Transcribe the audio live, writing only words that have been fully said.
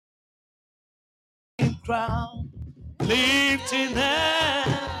crown, lifting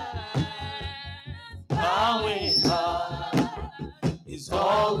hands, bowing high is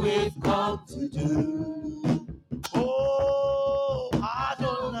all we've come to do. Oh,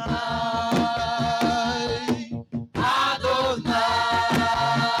 Adonai, Adonai,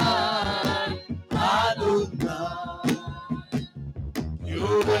 Adonai,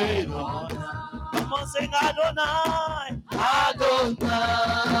 you reign on high. Come on, sing Adonai, Adonai,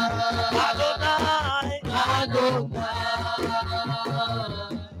 Adonai, Adonai,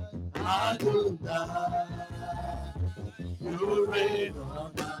 Adonai, you reign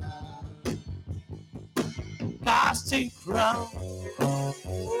on high. Casting crown,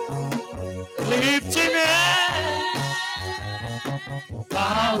 lifting hands,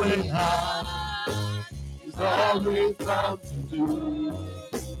 bowing high is all we've come to do.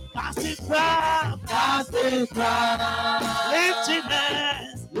 Casting crown, lifting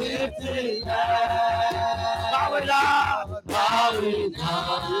hands, bowing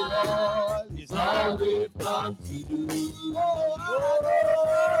high is all we've come to do.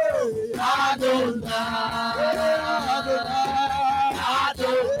 Adonai,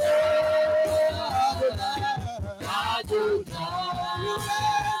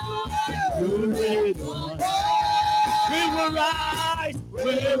 we will rise, we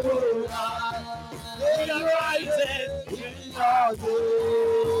will rise, we are rising in our day.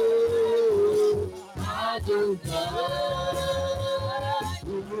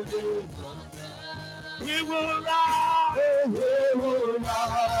 We will rise, in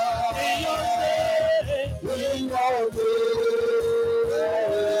your day, in your day.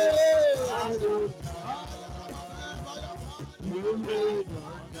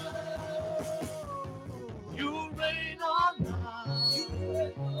 You reign on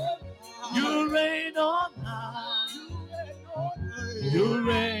high. You reign on high. You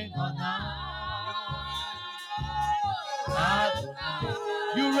reign on high.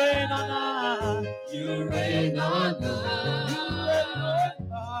 You reign on high. You reign on high.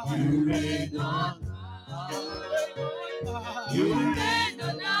 You reign on high. You reign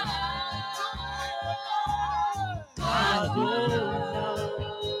on high. Hallelujah.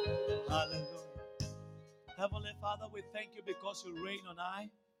 Heavenly Father, we thank you because you reign on high.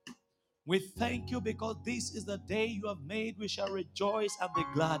 We thank you because this is the day you have made. We shall rejoice and be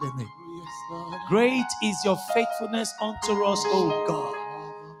glad in it. Great is your faithfulness unto us, O God.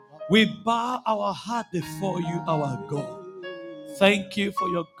 We bow our heart before you, our God. Thank you for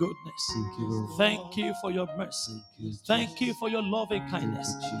your goodness. Thank you for your mercy. Thank you for your loving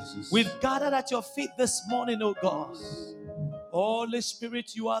kindness. We've gathered at your feet this morning, O God. Holy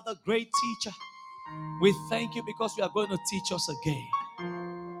Spirit, you are the great teacher. We thank you because you are going to teach us again.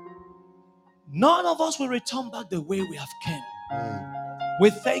 None of us will return back the way we have come. We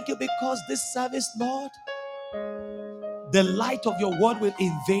thank you because this service, Lord, the light of your word will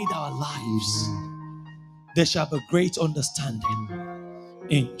invade our lives. There shall be great understanding.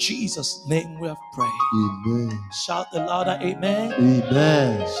 In Jesus' name we have prayed. Amen. Shout the louder amen.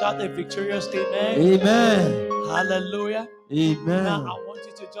 Amen. Shout the victorious amen. Amen. Hallelujah. Amen. Now I want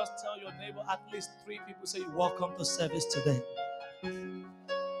you to just tell your neighbor, at least 3 people, say, welcome to service today.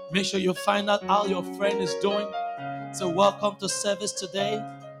 Make sure you find out how your friend is doing. So welcome to service today.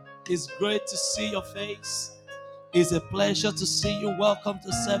 It's great to see your face. It's a pleasure to see you. Welcome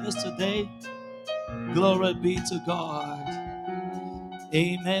to service today. Glory be to God.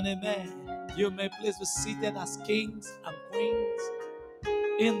 Amen, amen. You may please be seated as kings and queens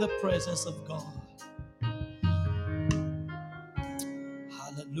in the presence of God.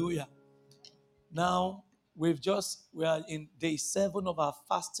 Hallelujah. Now, we are in day 7 of our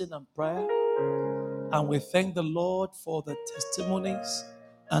fasting and prayer. And we thank the Lord for the testimonies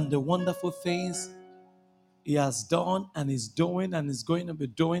and the wonderful things He has done and is doing and is going to be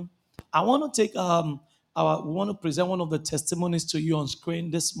doing. I want to take we want to present one of the testimonies to you on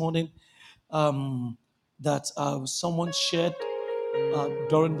screen this morning that someone shared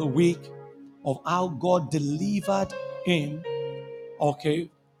during the week of how God delivered him,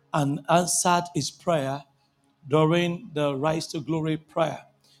 and answered his prayer during the Rise to Glory prayer.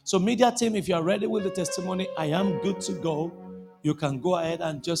 So media team, if you are ready with the testimony, I am good to go. You can go ahead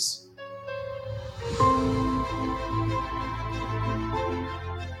and just...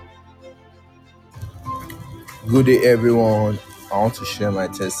 Good day, everyone. I want to share my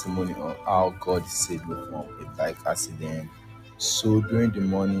testimony on how God saved me from a bike accident. So during the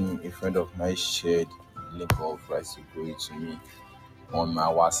morning, a friend of mine shared the link of Rise to Glory to me on my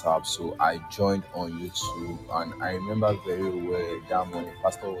WhatsApp. So I joined on YouTube, and I remember very well that morning,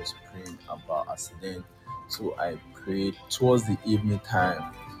 Pastor was praying about accident. So I prayed towards the evening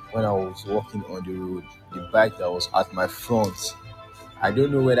time. when I was walking on the road, the bike that was at my front, I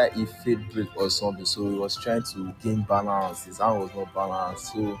don't know whether it failed brake or something, so he was trying to gain balance. His hand was not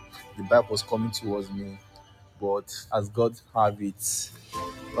balanced, so the bike was coming towards me. But as God have it,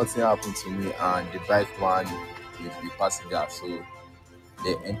 nothing happened to me, and the bike ran with the passenger. So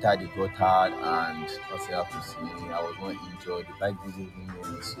they entered the gutter, and nothing happened to me. I was not injured. The bike didn't even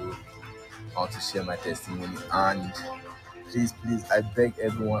know me, so I want to share my testimony. And please, I beg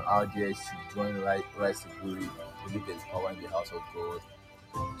everyone out there to join Rise to Glory. Believe there's power in the house of God.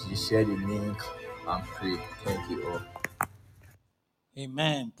 Please share the link and pray. Thank you all.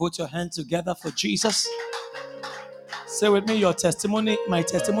 Amen. Put your hand together for Jesus. Say with me, your testimony. My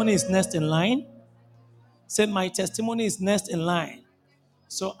testimony is next in line. Say, my testimony is next in line.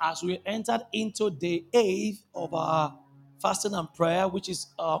 So as we entered into day 8 of our fasting and prayer, which is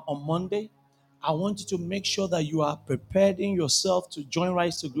on Monday, I want you to make sure that you are preparing yourself to join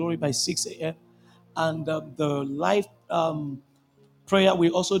Rise to Glory by 6 a.m. And the live prayer we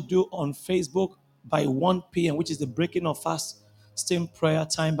also do on Facebook by 1 p.m., which is the breaking of fasting prayer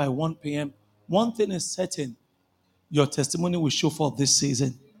time by 1 p.m. One thing is certain, your testimony will show forth this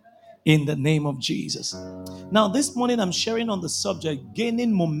season in the name of Jesus. Now, this morning I'm sharing on the subject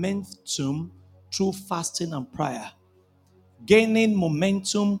gaining momentum through fasting and prayer. Gaining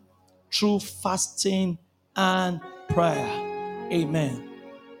momentum through fasting and prayer. Amen.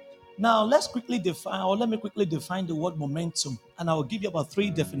 Now, let me quickly define the word momentum, and I will give you about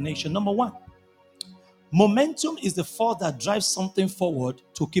 3 definitions. Number 1, momentum is the force that drives something forward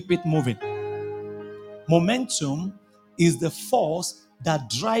to keep it moving. Momentum is the force that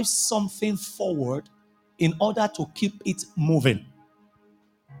drives something forward in order to keep it moving.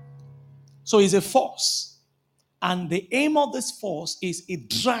 So it's a force. And the aim of this force is it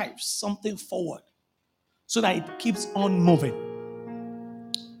drives something forward so that it keeps on moving.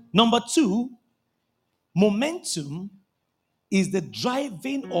 Number 2, momentum is the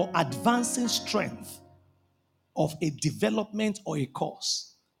driving or advancing strength of a development or a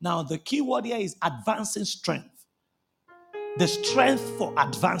cause. Now, the key word here is advancing strength. The strength for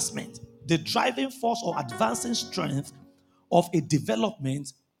advancement, the driving force or advancing strength of a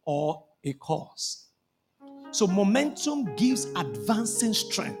development or a cause. So momentum gives advancing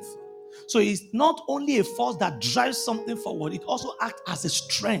strength. So it's not only a force that drives something forward, it also acts as a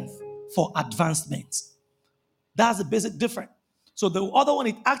strength for advancement. That's the basic difference. So the other one,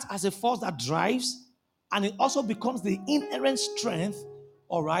 it acts as a force that drives, and it also becomes the inherent strength,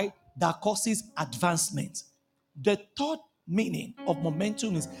 all right, that causes advancement. The third meaning of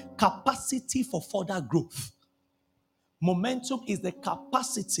momentum is capacity for further growth. Momentum is the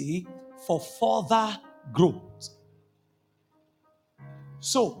capacity for further growth.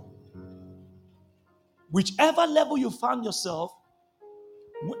 So, whichever level you find yourself,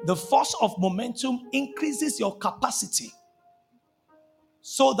 the force of momentum increases your capacity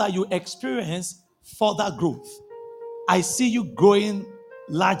so that you experience further growth. I see you growing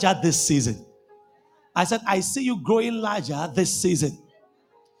larger this season. I said, I see you growing larger this season.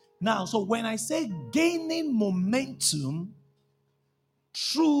 Now, so when I say gaining momentum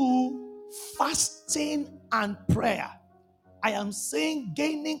through fasting and prayer, I am saying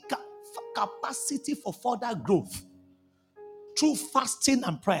gaining capacity for further growth through fasting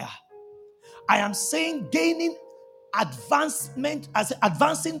and prayer. I am saying gaining advancement as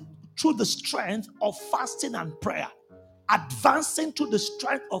advancing through the strength of fasting and prayer. Advancing through the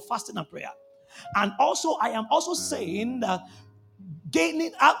strength of fasting and prayer. And also, I am also saying that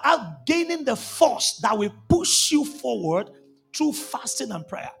gaining the force that will push you forward through fasting and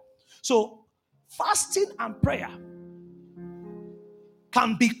prayer. So, fasting and prayer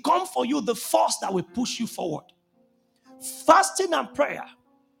can become for you the force that will push you forward. Fasting and prayer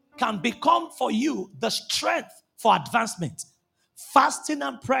can become for you the strength for advancement. Fasting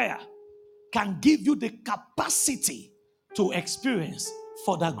and prayer can give you the capacity to experience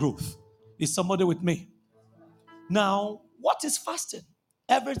further growth. Is somebody with me? Now, what is fasting?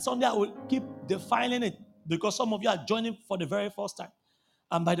 Every Sunday I will keep defining it because some of you are joining for the very first time.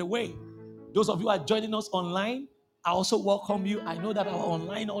 And by the way, those of you who are joining us online, I also welcome you. I know that our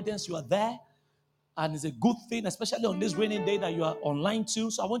online audience, you are there. And it's a good thing, especially on this rainy day, that you are online too.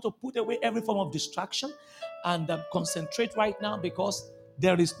 So I want to put away every form of distraction and concentrate right now, because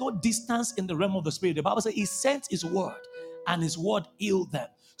there is no distance in the realm of the Spirit. The Bible says He sent His word and His word healed them.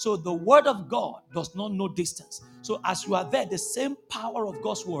 So the word of God does not know distance. So as you are there, the same power of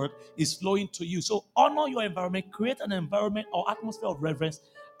God's word is flowing to you. So honor your environment, create an environment or atmosphere of reverence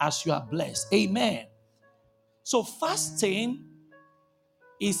as you are blessed. Amen. So fasting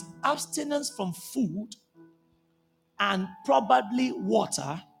is abstinence from food and probably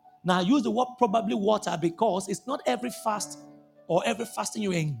water Now, I use the word probably water because it's not every fast or every fasting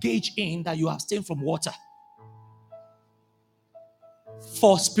you engage in that you abstain from water.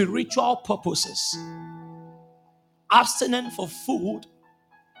 For spiritual purposes, abstinent for food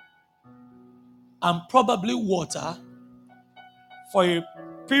and probably water for a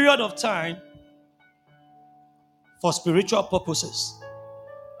period of time for spiritual purposes.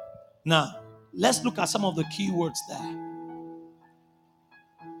 Now, let's look at some of the key words there.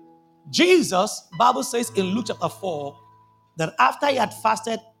 Jesus, Bible says in Luke chapter 4, that after he had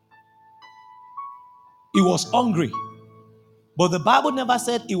fasted, he was hungry. But the Bible never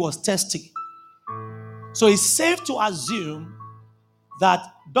said he was thirsty. So it's safe to assume that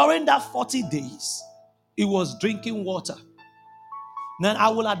during that 40 days, he was drinking water. Now, I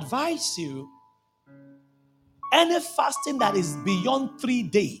will advise you, any fasting that is beyond 3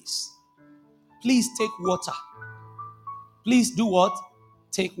 days, please take water. Please do what?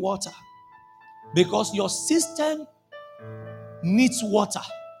 Take water. Because your system needs water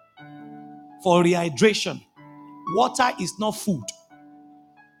for rehydration. Water is not food.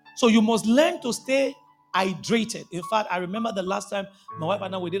 So you must learn to stay hydrated. In fact, I remember the last time my wife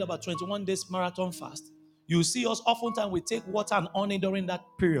and I, we did about 21 days marathon fast. You see us oftentimes we take water and honey during that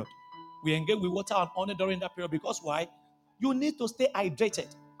period. We engage with water and honey during that period because why? You need to stay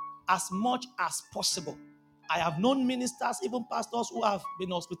hydrated as much as possible. I have known ministers, even pastors who have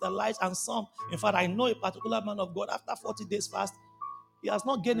been hospitalized, and some, in fact, I know a particular man of God, after 40 days fast, he has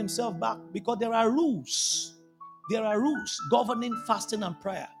not gained himself back because there are rules. There are rules governing fasting and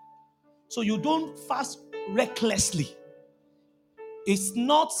prayer. So you don't fast recklessly. It's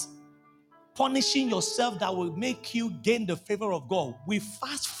not punishing yourself that will make you gain the favor of God. We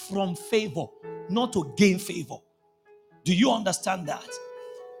fast from favor, not to gain favor. Do you understand that?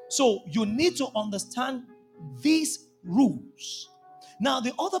 So you need to understand these rules. Now,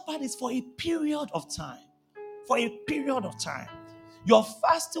 the other part is for a period of time. For a period of time. Your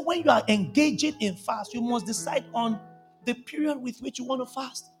fasting, when you are engaging in fast, you must decide on the period with which you want to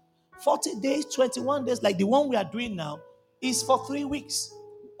fast. 40 days, 21 days, like the one we are doing now, is for 3 weeks.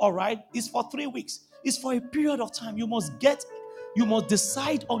 All right? It's for 3 weeks. It's for a period of time. You must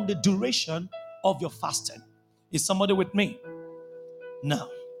decide on the duration of your fasting. Is somebody with me? Now,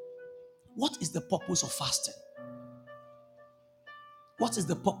 what is the purpose of fasting? What is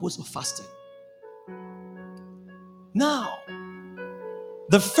the purpose of fasting? Now,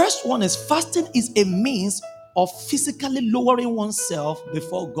 the first one is fasting is a means of physically lowering oneself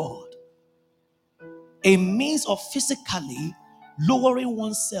before God. A means of physically lowering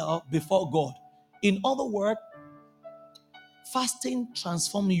oneself before God. In other words, fasting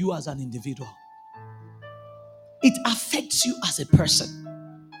transforms you as an individual. It affects you as a person.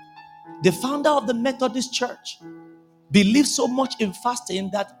 The founder of the Methodist Church believed so much in fasting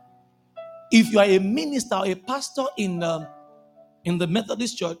that if you are a minister or a pastor in the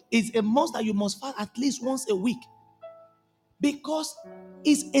Methodist Church, it's a must that you must fast at least once a week. Because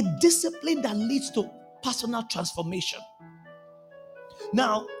it's a discipline that leads to personal transformation.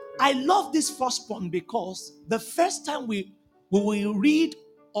 Now, I love this first point because the first time we will read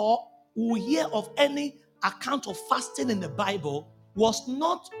or we will hear of any account of fasting in the Bible was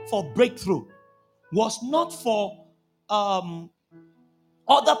not for breakthrough, was not for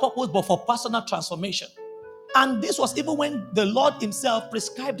other purpose, but for personal transformation. And this was even when the Lord himself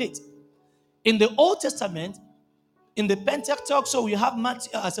prescribed it. In the Old Testament, in the Pentateuch, so we have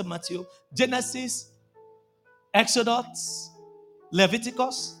Matthew, Genesis, Exodus,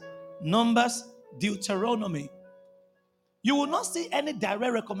 Leviticus, Numbers, Deuteronomy. You will not see any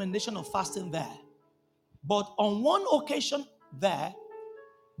direct recommendation of fasting there. But on one occasion there,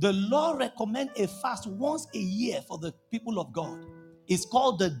 the Lord recommends a fast once a year for the people of God. It's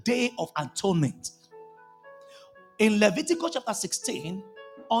called the Day of Atonement. In Leviticus chapter 16,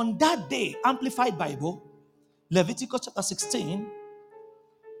 on that day, Amplified Bible, Leviticus chapter 16,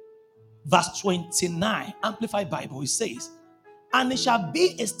 verse 29, Amplified Bible, it says, "And it shall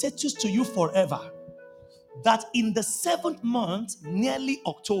be a statute to you forever, that in the 7th month, nearly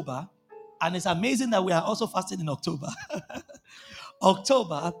October," and it's amazing that we are also fasting in October,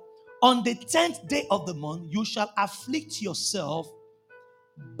 October, "on the 10th day of the month, you shall afflict yourself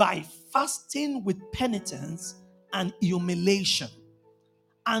by fasting with penitence and humiliation,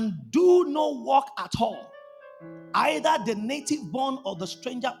 and do no work at all, either the native born or the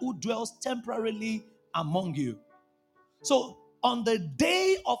stranger who dwells temporarily among you." So on the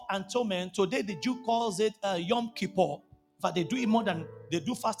Day of Atonement, today the Jew calls it Yom Kippur. But they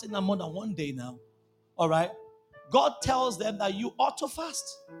do fasting more than one day now. All right. God tells them that you ought to fast.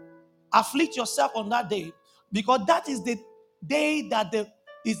 Afflict yourself on that day, because that is the day that the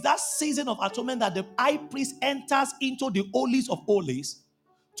is that season of atonement that the high priest enters into the holies of holies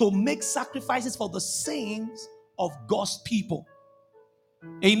to make sacrifices for the sins of God's people.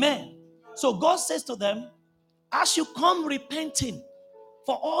 Amen. So God says to them, as you come repenting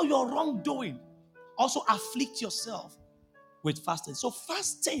for all your wrongdoing, also afflict yourself with fasting. So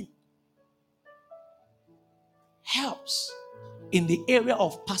fasting helps in the area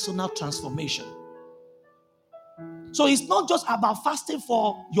of personal transformation. So it's not just about fasting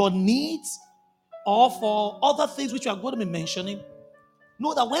for your needs or for other things which we are going to be mentioning.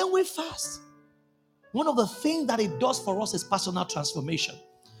 Know that when we fast, one of the things that it does for us is personal transformation.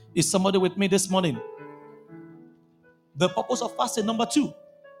 Is somebody with me this morning? The purpose of fasting, number 2,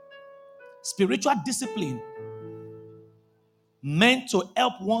 spiritual discipline meant to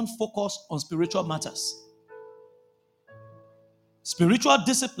help one focus on spiritual matters. Spiritual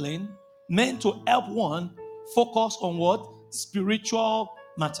discipline meant to help one focus on what? Spiritual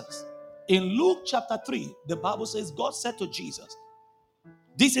matters. In Luke chapter 3, the Bible says, God said to Jesus,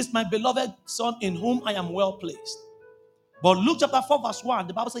 this is my beloved Son in whom I am well pleased. But Luke chapter 4 verse 1,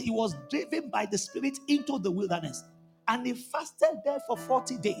 the Bible says he was driven by the Spirit into the wilderness and he fasted there for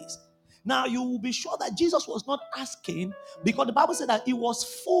 40 days. Now you will be sure that Jesus was not asking, because the Bible said that he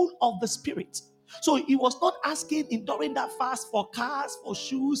was full of the Spirit. So he was not asking during that fast for cars, for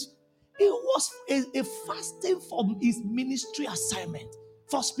shoes. It was a fasting for his ministry assignment,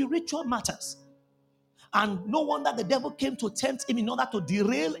 for spiritual matters. And no wonder the devil came to tempt him in order to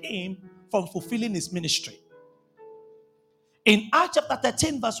derail him from fulfilling his ministry. In Acts chapter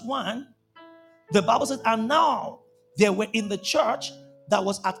 13 verse 1, the Bible says, and now there were in the church that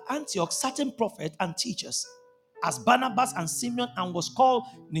was at Antioch certain prophets and teachers, as Barnabas and Simeon, and was called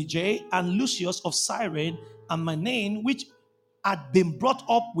Niger, and Lucius of Cyrene, and Manaen, which had been brought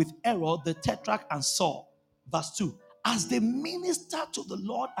up with Herod the Tetrarch and Saul. Verse 2, as they ministered to the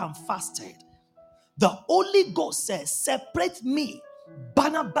Lord and fasted, the Holy Ghost says, separate me,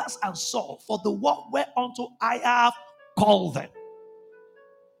 Barnabas and Saul, for the work whereunto I have called them.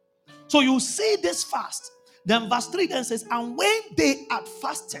 So you see this fast. Then verse 3 then says, and when they had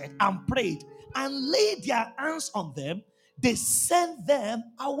fasted and prayed and laid their hands on them, they sent them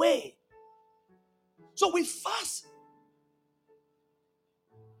away. So we fast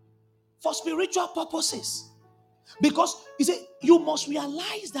for spiritual purposes. Because you see, you must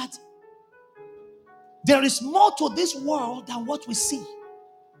realize that there is more to this world than what we see.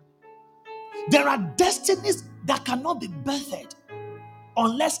 There are destinies that cannot be birthed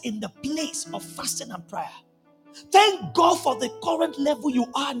unless in the place of fasting and prayer. Thank God for the current level you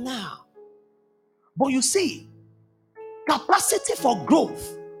are now. But you see, capacity for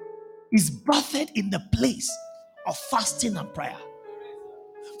growth is birthed in the place of fasting and prayer.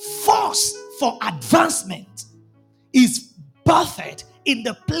 Force for advancement is birthed in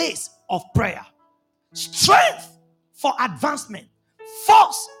the place of prayer. Strength for advancement,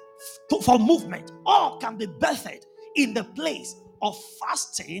 force for movement, all can be birthed in the place of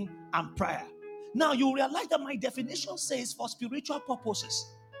fasting and prayer. Now you realize that my definition says for spiritual purposes,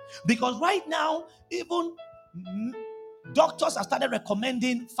 because right now even doctors have started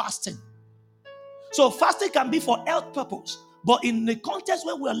recommending fasting. So fasting can be for health purpose, but in the context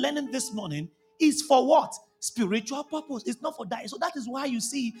where we are learning this morning, is for what? Spiritual purpose. It's not for diet. So that is why you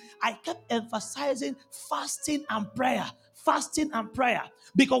see I kept emphasizing fasting and prayer. Fasting and prayer.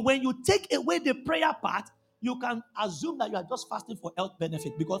 Because when you take away the prayer part, you can assume that you are just fasting for health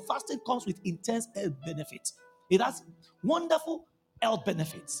benefit, because fasting comes with intense health benefits. It has wonderful health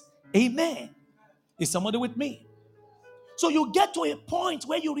benefits. Amen. Is somebody with me? So you get to a point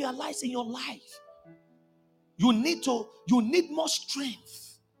where you realize in your life you need more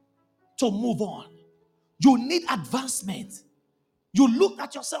strength to move on. You need advancement. You look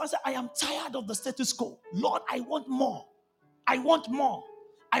at yourself and say, I am tired of the status quo. Lord, I want more. I want more.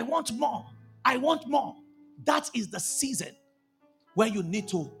 I want more. I want more. That is the season where you need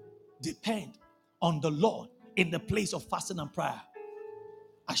to depend on the Lord in the place of fasting and prayer.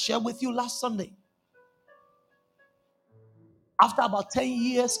 I shared with you last Sunday. After about 10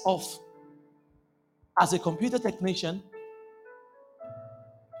 years as a computer technician,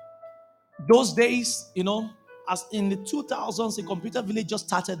 those days, as in the 2000s, the computer village just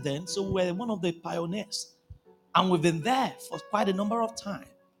started then. So we're one of the pioneers. And we've been there for quite a number of time.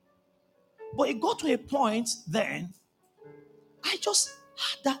 But it got to a point then, I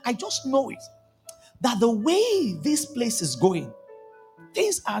just know it, that the way this place is going,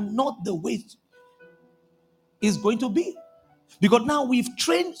 things are not the way it's going to be. Because now we've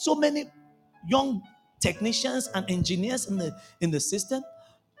trained so many young technicians and engineers in the system.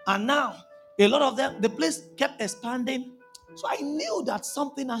 And now, a lot of them, the place kept expanding. So I knew that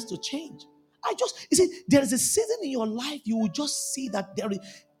something has to change. You see, there is a season in your life you will just see that there is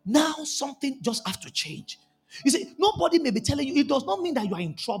now something just have to change. You see, nobody may be telling you, it does not mean that you are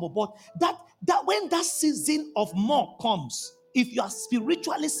in trouble, but that when that season of more comes, if you are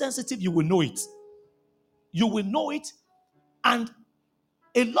spiritually sensitive, you will know it. You will know it. And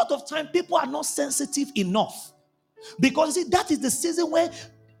a lot of time, people are not sensitive enough. Because you see, that is the season where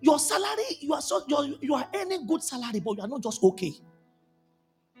your salary, you are earning good salary, but you are not just okay.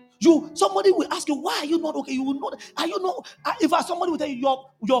 Somebody will ask you, why are you not okay? You will know. Are you not? If somebody will tell you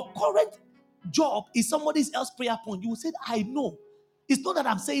your current job is somebody else's prayer point, you will say, I know. It's not that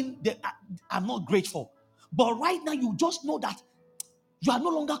I'm saying that I'm not grateful, but right now you just know that you are no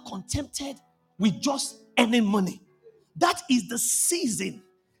longer contented with just earning money. That is the season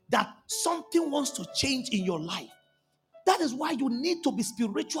that something wants to change in your life. That is why you need to be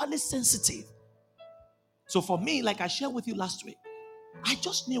spiritually sensitive. So for me, like I shared with you last week, I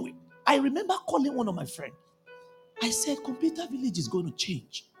just knew it. I remember calling one of my friends. I said, Computer Village is going to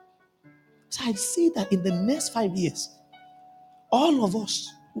change. So I see that in the next 5 years, all of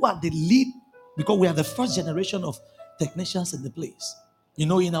us who are the lead, because we are the first generation of technicians in the place. You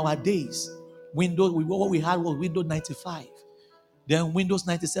know, in our days, what we had was Windows 95. Then Windows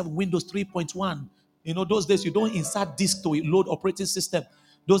 97, Windows 3.1. You know, those days you don't insert disk to load operating system.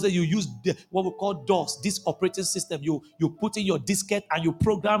 Those days you use what we call DOS, disk operating system. You put in your diskette and you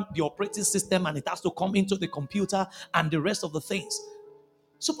program the operating system and it has to come into the computer and the rest of the things.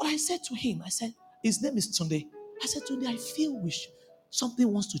 So, but I said to him, his name is Tunde. I said, Tunde, I feel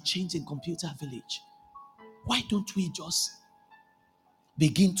something wants to change in Computer Village. Why don't we just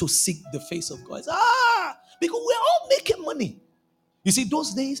begin to seek the face of God? Because we're all making money. You see,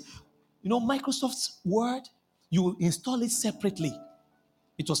 those days, Microsoft's Word, you install it separately.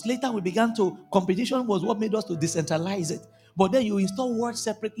 It was later competition was what made us to decentralize it. But then you install Word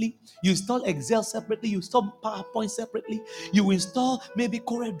separately, you install Excel separately, you install PowerPoint separately, you install maybe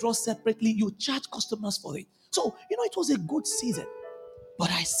CorelDRAW separately, you charge customers for it. So, it was a good season.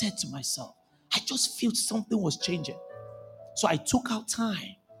 But I said to myself, I just felt something was changing. So I took out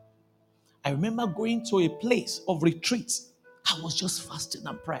time. I remember going to a place of retreat. I was just fasting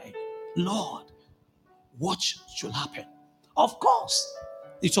and praying. Lord, what should happen? Of course,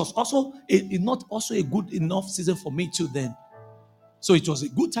 it was also not also a good enough season for me to then. So it was a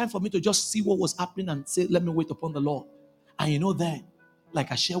good time for me to just see what was happening and say, let me wait upon the Lord. And then,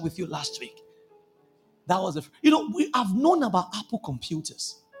 like I shared with you last week, that was I've known about Apple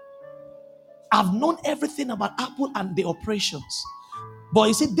computers. I've known everything about Apple and the operations. But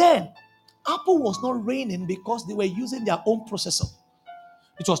you see, then, Apple was not reigning because they were using their own processor.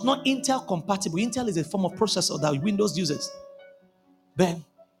 It was not Intel compatible. Intel is a form of processor that Windows uses. Then,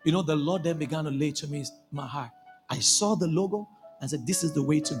 the Lord then began to lay to me my heart. I saw the logo and said, this is the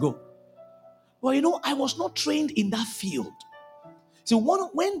way to go. Well, I was not trained in that field. So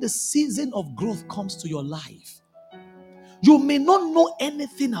when the season of growth comes to your life, you may not know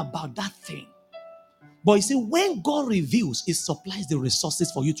anything about that thing. But you see, when God reveals, it supplies the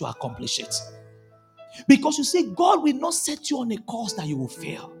resources for you to accomplish it. Because you see, God will not set you on a course that you will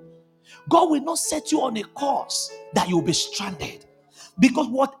fail. God will not set you on a course that you will be stranded. Because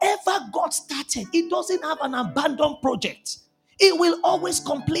whatever God started, it doesn't have an abandoned project. It will always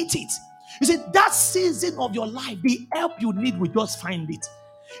complete it. You see, that season of your life, the help you need will just find it.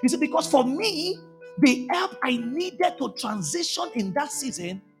 You see, because for me, the help I needed to transition in that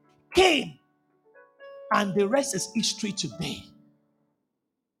season came. And the rest is history today.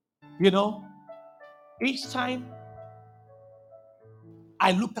 Each time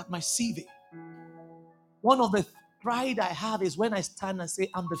I looked at my CV, one of the pride I have is when I stand and say,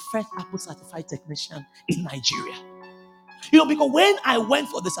 I'm the first Apple certified technician in Nigeria. Because when I went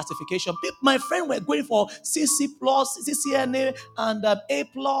for the certification, my friends were going for CC+, CCNA, and A+,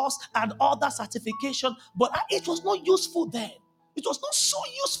 and other certification, but it was not useful then. It was not so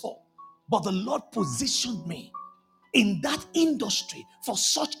useful. But the Lord positioned me in that industry for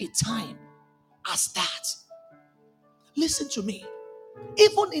such a time as that. Listen to me.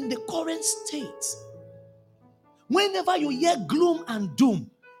 Even in the current state, whenever you hear gloom and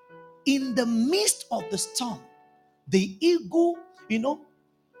doom, in the midst of the storm, the eagle,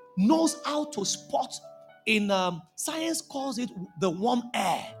 knows how to spot. In science calls it the warm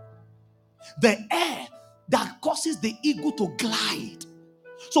air. The air that causes the eagle to glide.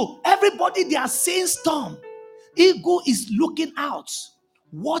 So everybody, they are saying storm. Eagle is looking out.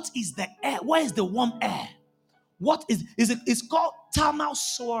 What is the air? Where is the warm air? What is it? It's called thermal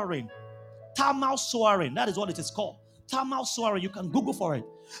soaring. Thermal soaring. That is what it is called. Thermal soaring. You can Google for it.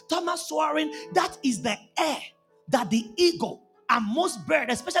 Thermal soaring, that is the air that the eagle and most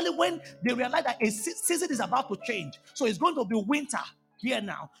birds, especially when they realize that a season is about to change, so it's going to be winter here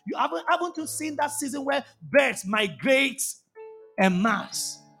now. You haven't you seen that season where birds migrate en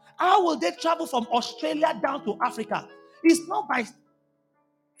masse? How will they travel from Australia down to Africa? It's not by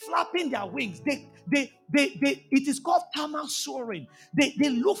flapping their wings. It is called thermal soaring. They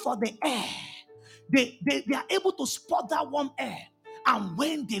look for the air. They are able to spot that warm air. And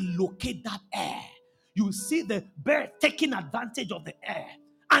when they locate that air, you see the bird taking advantage of the air.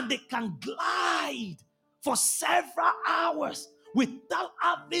 And they can glide for several hours without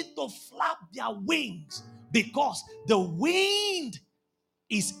having to flap their wings, because the wind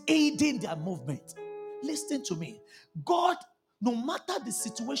is aiding their movement. Listen to me. God, no matter the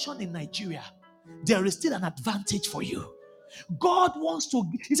situation in Nigeria, there is still an advantage for you. God wants to,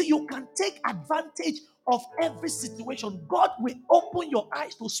 he said, you can take advantage of every situation. God will open your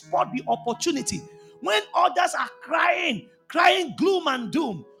eyes to spot the opportunity. When others are crying gloom and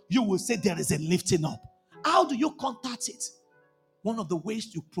doom, you will say there is a lifting up. How do you contact it? One of the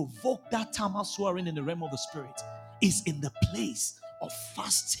ways you provoke that thermal soaring in the realm of the spirit is in the place of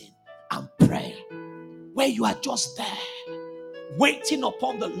fasting and prayer, where you are just there, waiting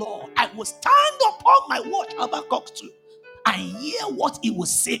upon the Lord. I will stand upon my watch, Habakkuk 2, and hear what he will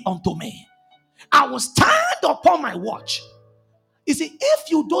say unto me. I will stand upon my watch. You see,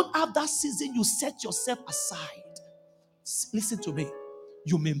 if you don't have that season, you set yourself aside. Listen to me.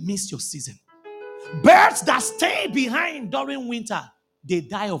 You may miss your season. Birds that stay behind during winter, they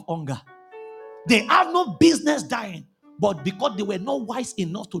die of hunger. They have no business dying, but because they were not wise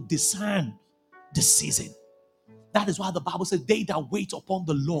enough to discern the season. That is why the Bible says, they that wait upon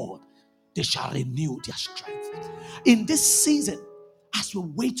the Lord, they shall renew their strength. In this season, as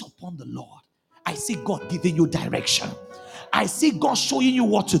you wait upon the Lord, I see God giving you direction. I see God showing you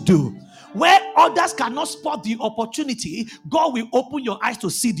what to do. Where others cannot spot the opportunity, God will open your eyes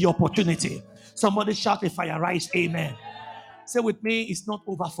to see the opportunity. Somebody shout a fire rise, amen. Say with me, it's not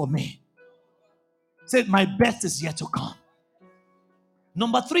over for me. Say, my best is yet to come.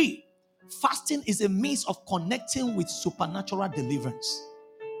 Number 3, fasting is a means of connecting with supernatural deliverance.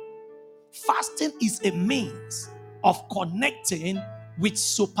 Fasting is a means of connecting with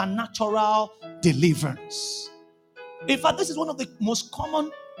supernatural deliverance. In fact, this is one of the most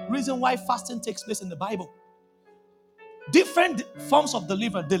common reasons why fasting takes place in the Bible. Different forms of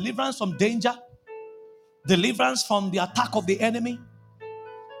deliverance. Deliverance from danger. Deliverance from the attack of the enemy.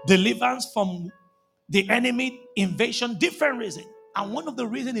 Deliverance from the enemy invasion. Different reasons. And one of the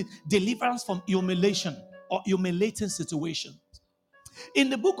reasons is deliverance from humiliation or humiliating situations. In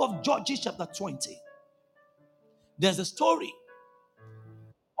the book of Judges chapter 20, there's a story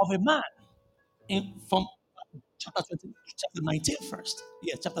of a man from chapter 20, chapter 19 first.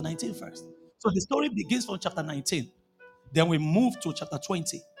 Yeah, chapter 19 first. So the story begins from chapter 19. Then we move to chapter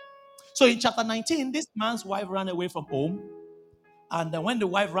 20. So in chapter 19, this man's wife ran away from home. And when the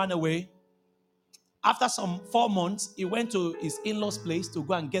wife ran away, after some 4 months, he went to his in-law's place to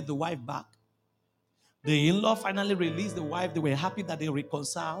go and get the wife back. The in-law finally released the wife. They were happy that they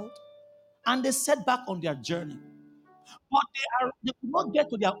reconciled. And they set back on their journey. But they could not get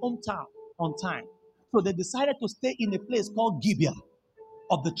to their hometown on time. So they decided to stay in a place called Gibeah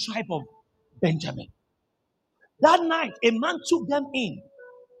of the tribe of Benjamin. That night, a man took them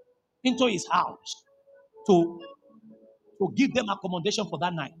into his house to give them accommodation for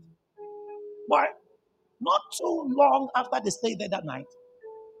that night. But not too long after they stayed there that night,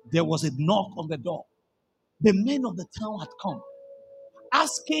 there was a knock on the door. The men of the town had come,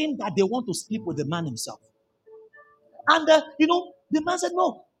 asking that they want to sleep with the man himself. And, the man said,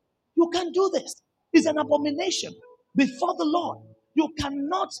 no, you can't do this. It's an abomination before the Lord. You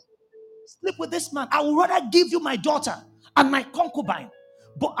cannot sleep with this man. I would rather give you my daughter and my concubine,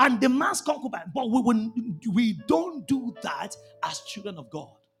 and the man's concubine. But we don't do that as children of God.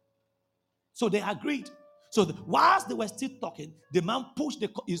 So they agreed. So whilst they were still talking, the man pushed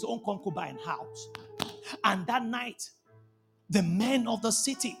his own concubine out. And that night, the men of the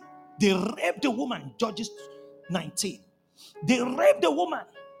city, they raped the woman. Judges 19. They raped the woman,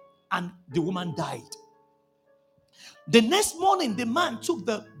 and the woman died. The next morning, the man took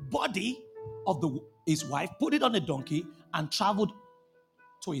the body of his wife, put it on a donkey, and traveled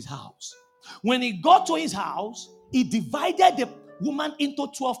to his house. When he got to his house, he divided the woman into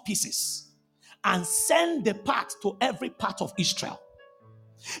 12 pieces and sent the part to every part of Israel.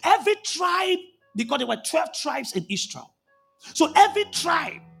 Every tribe, because there were 12 tribes in Israel. So every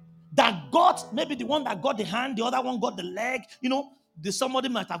tribe that got, maybe the one that got the hand, the other one got the leg, somebody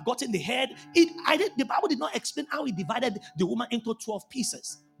might have gotten the head. The Bible did not explain how he divided the woman into 12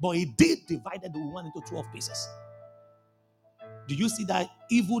 pieces, but he did divide the woman into 12 pieces. Do you see that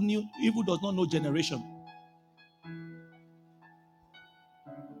evil does not know generation?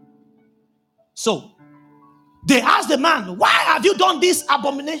 So they asked the man, why have you done this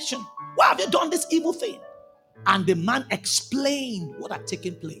abomination? Why have you done this evil thing? And the man explained what had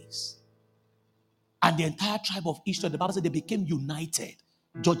taken place. And the entire tribe of Israel, the Bible said they became united.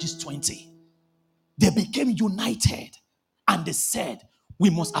 Judges 20. They became united. And they said, we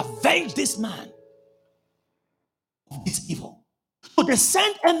must avenge this man of this evil. So they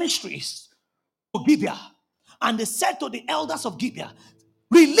sent emissaries to Gibeah. And they said to the elders of Gibeah,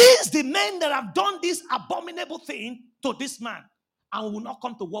 release the men that have done this abominable thing to this man, and we will not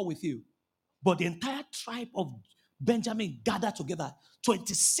come to war with you. But the entire tribe of Benjamin gathered together,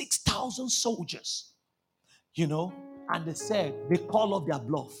 26,000 soldiers, and they said, they call off their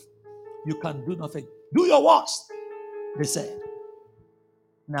bluff. You can do nothing. Do your worst, they said.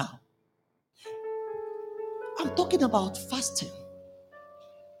 Now, I'm talking about fasting.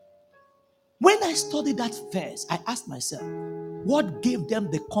 When I studied that verse, I asked myself, what gave them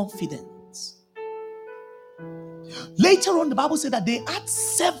the confidence? Later on, the Bible said that they had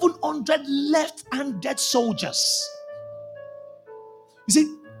 700 left-handed soldiers. You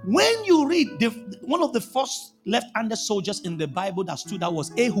see, when you read, one of the first left-handed soldiers in the Bible that stood out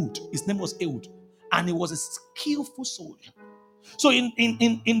was Ehud. His name was Ehud. And he was a skillful soldier. So in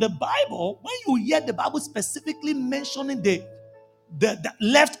the Bible, when you hear the Bible specifically mentioning the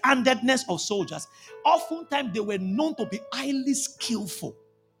left-handedness of soldiers, oftentimes they were known to be highly skillful.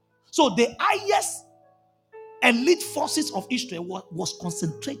 So the highest elite forces of Israel was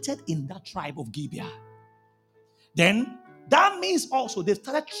concentrated in that tribe of Gibeah. Then that means also they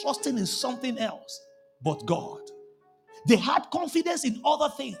started trusting in something else but God. They had confidence in other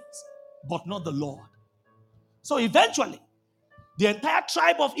things but not the Lord. So eventually, the entire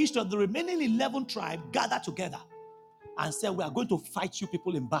tribe of Israel, the remaining 11 tribes, gathered together and said, we are going to fight you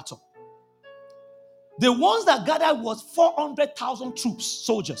people in battle. The ones that gathered was 400,000 troops,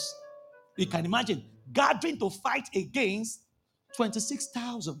 soldiers. You can imagine gathering to fight against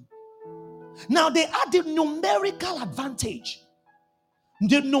 26,000. Now they had the numerical advantage.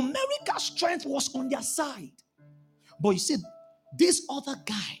 The numerical strength was on their side. But you see, these other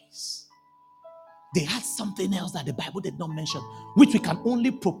guys, they had something else that the Bible did not mention, which we can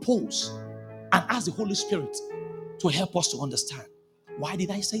only propose and ask the Holy Spirit to help us to understand. Why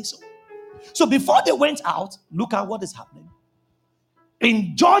did I say so? So before they went out, look at what is happening.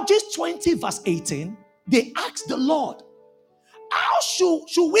 In Judges 20 verse 18, they asked the Lord, how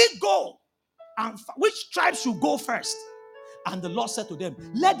should we go? And which tribe should go first? And the Lord said to them,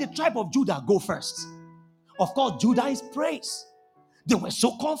 let the tribe of Judah go first. Of course, Judah is praised. They were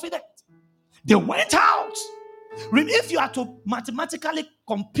so confident. They went out. If you are to mathematically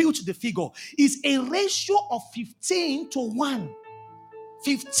compute the figure, it's a ratio of 15 to 1.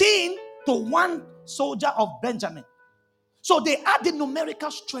 15 to 1 soldier of Benjamin. So they had the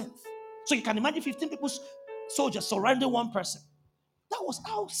numerical strength. So you can imagine 15 soldiers surrounding one person. That was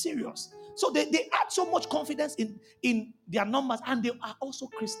how serious. So they had so much confidence in their numbers, and they are also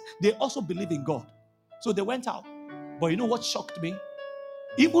Christians. They also believe in God. So they went out. But you know what shocked me?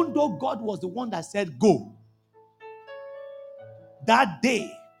 Even though God was the one that said go, that day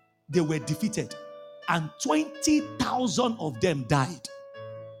they were defeated and 20,000 of them died.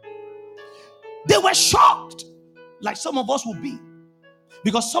 They were shocked, like some of us would be.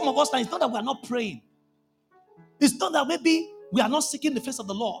 Because some of us, now, it's not that we are not praying. It's not that maybe we are not seeking the face of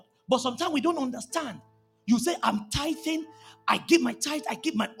the Lord. But sometimes we don't understand. You say, I'm tithing, I give my tithe, I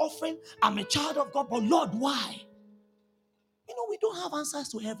give my offering, I'm a child of God, but Lord, why? We don't have answers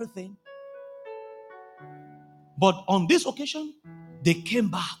to everything. But on this occasion, they came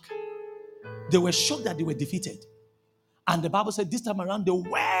back. They were shocked that they were defeated. And the Bible said this time around, they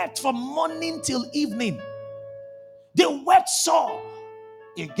wept from morning till evening. They wept sore.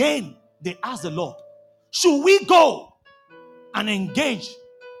 Again, they asked the Lord, should we go and engage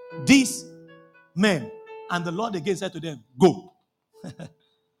these men? And the Lord again said to them, go.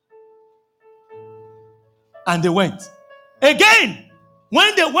 And they went. Again,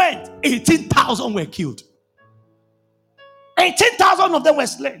 when they went, 18,000 were killed. 18,000 of them were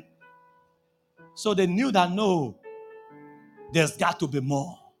slain. So they knew that no, there's got to be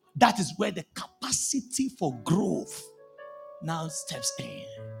more. That is where the capacity for growth now steps in.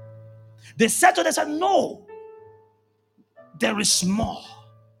 They said to themselves, no, there is more.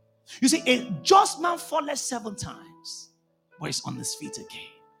 You see, a just man falleth 7 times, but he's on his feet again.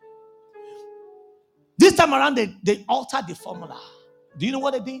 This time around, they altered the formula. Do you know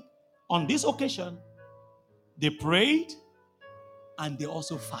what they did? On this occasion, they prayed and they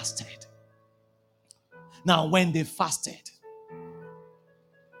also fasted. Now, when they fasted,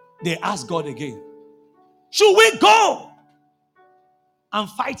 they asked God again, should we go and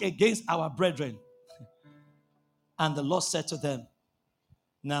fight against our brethren? And the Lord said to them,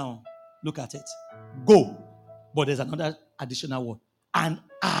 now look at it. Go. But there's another additional word. And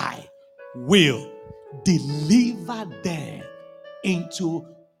I will deliver them into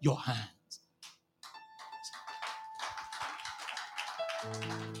your hands.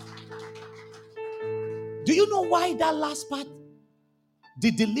 Do you know why that last part,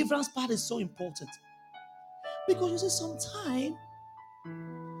 the deliverance part, is so important? Because you see, sometimes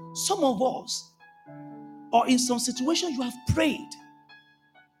some of us, or in some situations, you have prayed,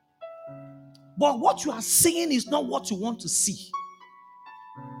 but what you are seeing is not what you want to see.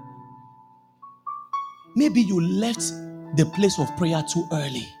 Maybe you left the place of prayer too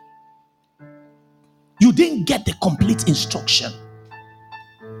early. You didn't get the complete instruction.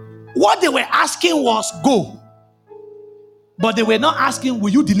 What they were asking was go. But they were not asking, will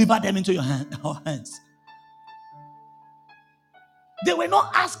you deliver them into our hands? They were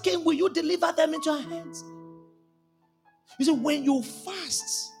not asking, will you deliver them into our hands? You see, when you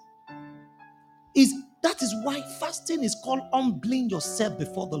fast, that is why fasting is called humbling yourself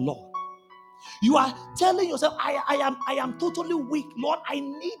before the Lord. You are telling yourself, I am totally weak. Lord, I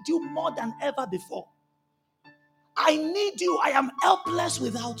need you more than ever before. I need you. I am helpless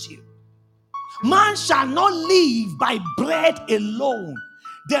without you. Man shall not live by bread alone.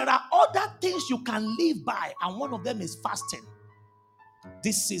 There are other things you can live by, and one of them is fasting.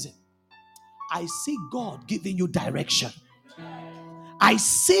 This season, I see God giving you direction. I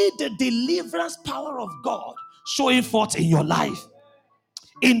see the deliverance power of God showing forth in your life,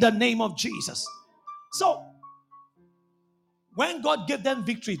 in the name of Jesus. So, when God gave them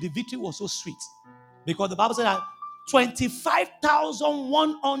victory, the victory was so sweet, because the Bible said that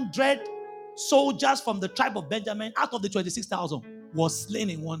 25,100 soldiers from the tribe of Benjamin out of the 26,000 was slain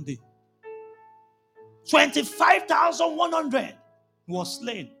in one day. 25,100 was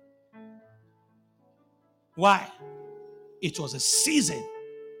slain. Why? It was a season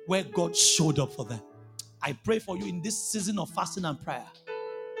where God showed up for them. I pray for you in this season of fasting and prayer.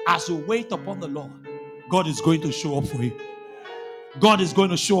 As you wait upon the Lord, God is going to show up for you. God is going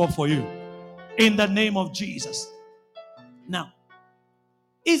to show up for you in the name of Jesus. Now,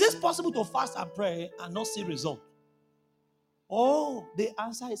 is it possible to fast and pray and not see result? Oh, the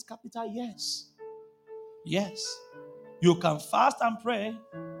answer is capital yes. Yes. You can fast and pray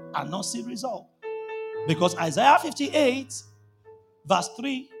and not see result. Because Isaiah 58, verse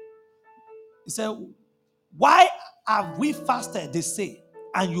 3, it said, why have we fasted, they say,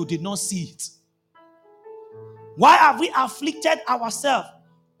 and you did not see it? Why have we afflicted ourselves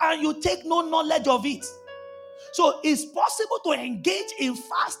and you take no knowledge of it? So it's possible to engage in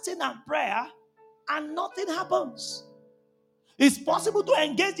fasting and prayer and nothing happens. It's possible to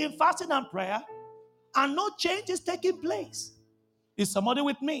engage in fasting and prayer and no change is taking place. Is somebody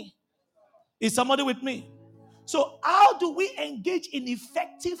with me? Is somebody with me? So how do we engage in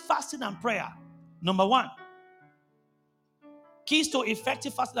effective fasting and prayer? Number one, keys to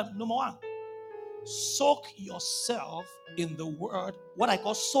effective fasting. Number one, soak yourself in the word. What I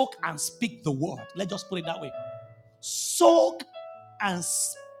call soak and speak the word. Let's just put it that way. Soak and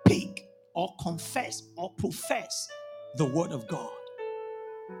speak or confess or profess the word of God.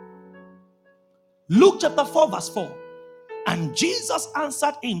 Luke chapter 4 verse 4. And Jesus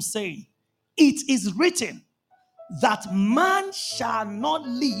answered him saying, it is written that man shall not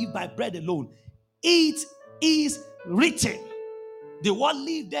live by bread alone. It is written. The word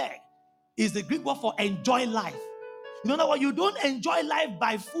live there is the Greek word for enjoy life. You know what? You don't enjoy life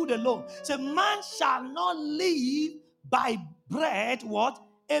by food alone. So man shall not live by bread, what?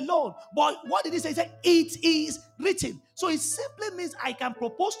 Alone. But what did he say? He said, it is written. So it simply means I can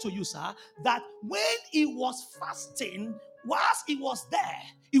propose to you, sir, that when he was fasting, whilst he was there,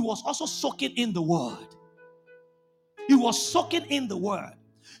 he was also soaking in the word. He was soaking in the word.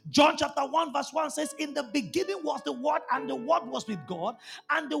 John chapter 1 verse 1 says, in the beginning was the word, and the word was with God,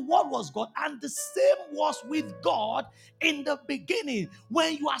 and the word was God, and the same was with God in the beginning.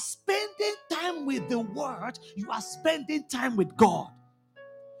 When you are spending time with the word, you are spending time with God.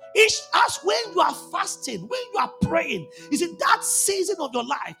 It's as when you are fasting, when you are praying, you see, that season of your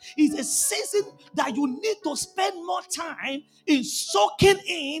life is a season that you need to spend more time in soaking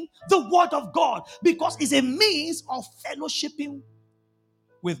in the word of God, because it's a means of fellowshipping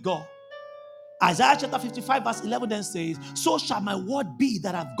with God. Isaiah chapter 55 verse 11 then says, so shall my word be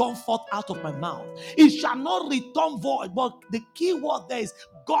that have gone forth out of my mouth. It shall not return void. But the key word there is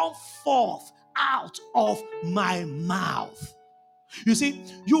gone forth out of my mouth. You see,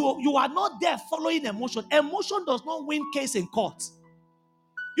 you are not there following emotion. Emotion does not win case in court.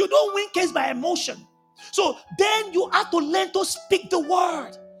 You don't win case by emotion. So then you have to learn to speak the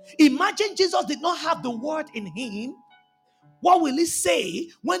word. Imagine Jesus did not have the word in him. What will he say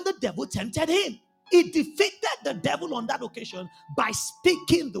when the devil tempted him? He defeated the devil on that occasion by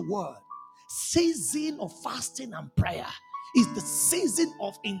speaking the word. Season of fasting and prayer is the season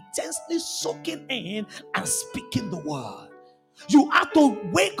of intensely soaking in and speaking the word. You have to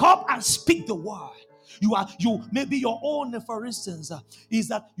wake up and speak the word. You maybe your own, for instance, is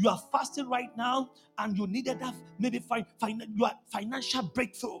that you are fasting right now and you needed that maybe your financial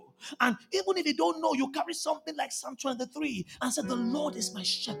breakthrough. And even if you don't know, you carry something like Psalm 23 and say, the Lord is my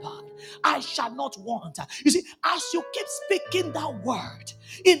shepherd, I shall not want. You see, as you keep speaking that word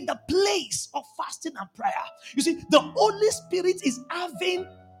in the place of fasting and prayer, you see, the Holy Spirit is having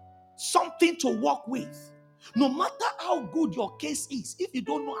something to work with. No matter how good your case is, if you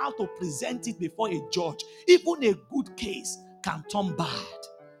don't know how to present it before a judge, even a good case can turn bad.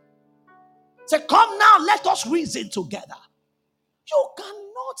 Say, come now, let us reason together. You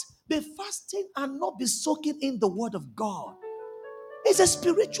cannot be fasting and not be soaking in the word of God. It's a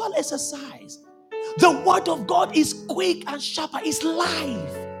spiritual exercise. The word of God is quick and sharper. It's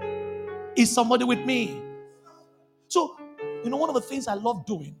live. Is somebody with me? So, one of the things I love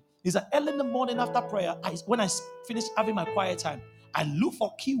doing is that early in the morning after prayer, when I finish having my quiet time, I look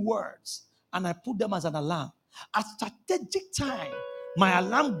for keywords and I put them as an alarm. At strategic time, my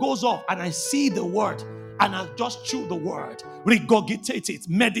alarm goes off and I see the word and I just chew the word, regurgitate it,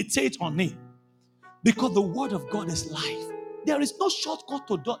 meditate on it. Because the word of God is life. There is no shortcut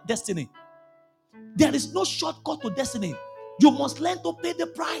to destiny. There is no shortcut to destiny. You must learn to pay the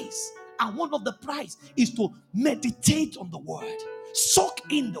price. And one of the price is to meditate on the word, soak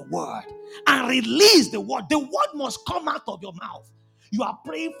in the word, and release the word. The word must come out of your mouth. You are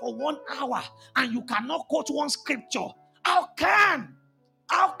praying for 1 hour and you cannot quote one scripture. How can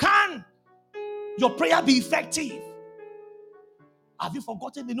your prayer be effective? Have you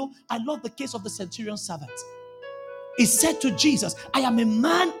forgotten? I love the case of the centurion servant. He said to Jesus, I am a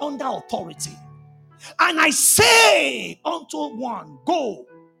man under authority. And I say unto one, go.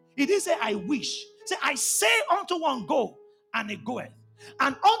 He didn't say, I wish. Say, I say unto one, go, and he goeth.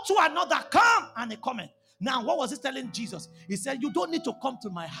 And unto another, come, and he cometh. Now, what was he telling Jesus? He said, you don't need to come to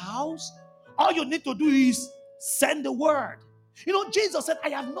my house. All you need to do is send the word. Jesus said, I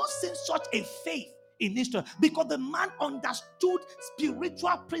have not seen such a faith in Israel, because the man understood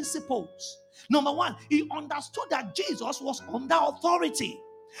spiritual principles. Number one, he understood that Jesus was under authority.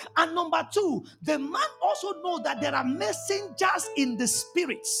 And number two, the man also knows that there are messengers in the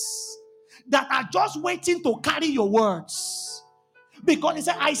spirits that are just waiting to carry your words. Because he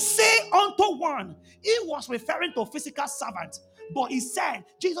said, I say unto one. He was referring to a physical servant. But he said,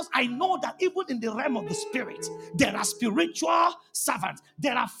 Jesus, I know that even in the realm of the spirit, there are spiritual servants.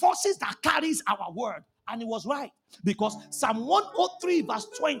 There are forces that carries our word. And he was right. Because Psalm 103 verse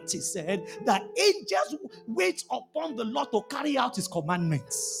 20 said that angels wait upon the Lord to carry out his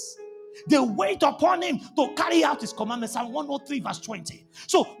commandments. They wait upon him to carry out his commandments. Psalm 103 verse 20.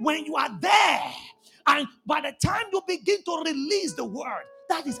 So when you are there, and by the time you begin to release the word,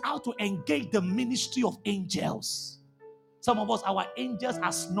 that is how to engage the ministry of angels. Some of us, our angels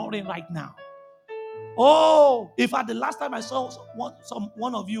are snoring right now. Oh, if at the last time I saw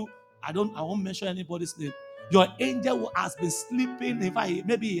one of you, I won't mention anybody's name. Your angel has been sleeping. If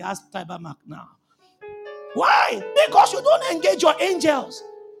maybe he has Tibermark now. Why? Because you don't engage your angels.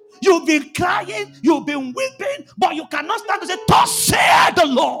 You've been crying, you've been weeping, but you cannot stand to say, thus saith the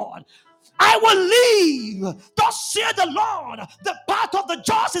Lord, I will leave. Thus saith the Lord, the path of the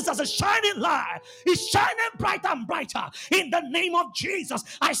just is as a shining light. It's shining brighter and brighter. In the name of Jesus,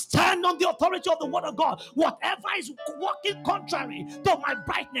 I stand on the authority of the word of God. Whatever is working contrary to my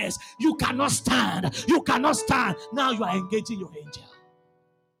brightness, you cannot stand. You cannot stand. Now you are engaging your angel.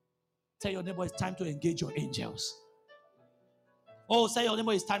 Tell your neighbor, it's time to engage your angels. Oh, say your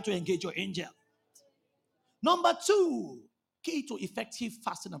neighbor, it's time to engage your angel. Number two, key to effective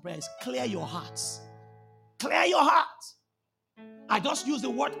fasting and prayer is clear your hearts. Clear your heart. I just use the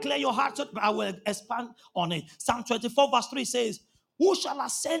word clear your heart, so I will expand on it. Psalm 24 verse 3 says, who shall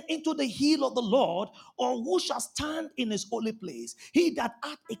ascend into the hill of the Lord, or who shall stand in his holy place? He that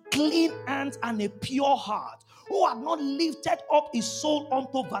hath a clean hand and a pure heart, who hath not lifted up his soul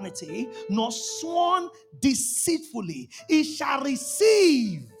unto vanity, nor sworn deceitfully, he shall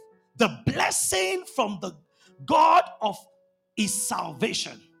receive the blessing from the God of his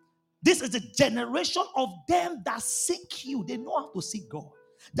salvation. This is the generation of them that seek you. They know how to seek God.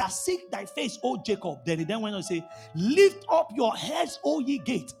 that seek thy face, O Jacob. Then he then went on to say, lift up your heads, O ye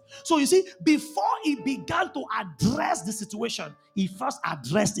gate. So you see, before he began to address the situation, he first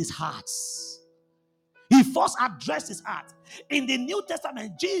addressed his hearts. He first addressed his heart. In the New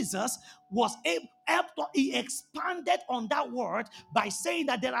Testament, Jesus was able he expanded on that word by saying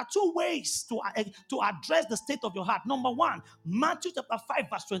that there are two ways to address the state of your heart. Number one, Matthew chapter 5,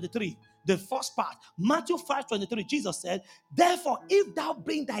 verse 23. The first part, Matthew 5:23, Jesus said, therefore, if thou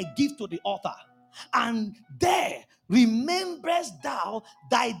bring thy gift to the altar, and there rememberest thou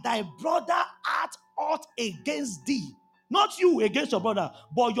thy brother hath aught against thee, not you against your brother,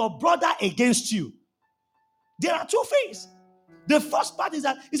 but your brother against you. There are two things. The first part is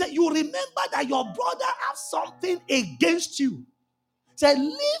that you remember that your brother has something against you. Say,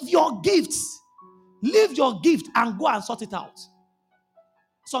 leave your gifts, and go and sort it out.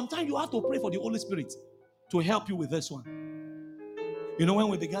 Sometimes you have to pray for the Holy Spirit to help you with this one. You know, when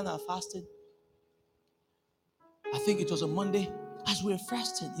we began our fasting, I think it was a Monday, as we were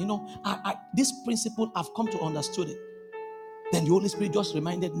fasting, you know, this principle I've come to understand it. Then the Holy Spirit just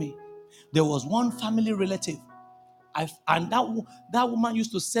reminded me, there was one family relative, and that woman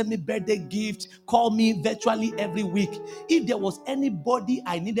used to send me birthday gifts, call me virtually every week. If there was anybody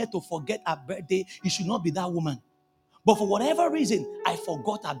I needed to forget her birthday, it should not be that woman. But for whatever reason, I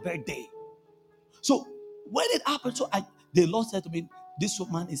forgot her birthday. So when it happened, the Lord said to me, this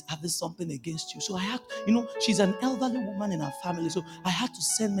woman is having something against you. So I had, she's an elderly woman in our family. So I had to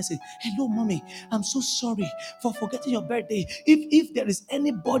send message. Hello, mommy. I'm so sorry for forgetting your birthday. If there is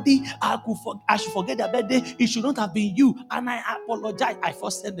anybody I should forget their birthday, it should not have been you. And I apologize. I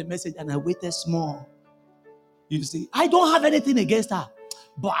first sent the message and I waited small. You see, I don't have anything against her,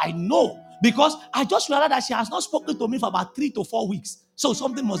 but I know, because I just realized that she has not spoken to me for about 3 to 4 weeks. So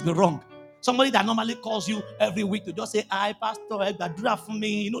something must be wrong. Somebody that normally calls you every week to just say, hi, pastor, do that for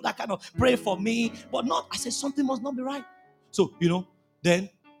me, that kind of pray for me. But not, I said, something must not be right. So,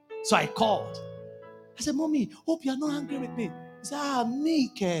 so I called. I said, mommy, hope you're not angry with me. He said, me,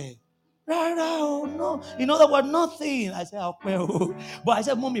 care. No. In other words, nothing. I said, but I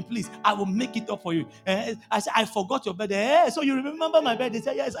said, mommy, please, I will make it up for you. I said, I forgot your birthday. So you remember my birthday? He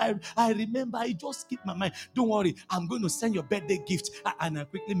said, yes, I remember. I just skipped my mind. Don't worry, I'm going to send your birthday gift. And I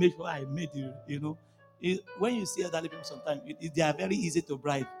quickly made sure I made it. When you see elderly people sometimes, they are very easy to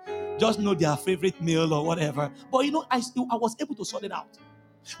bribe. Just know their favorite meal or whatever. But I was able to sort it out.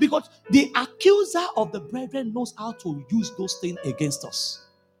 Because the accuser of the brethren knows how to use those things against us.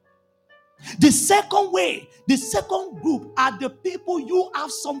 The second way, the second group are the people you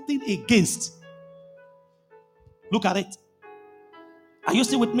have something against. Look at it. Are you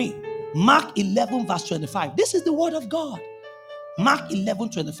still with me? Mark 11 verse 25. This is the word of God. Mark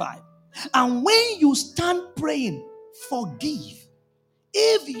 11:25. And when you stand praying, forgive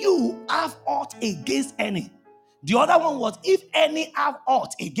if you have aught against any. The other one was if any have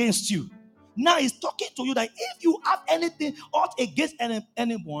aught against you. Now he's talking to you that if you have anything aught against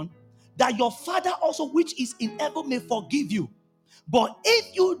anyone, that your Father also which is in heaven may forgive you. But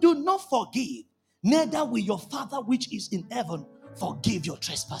if you do not forgive, neither will your Father which is in heaven forgive your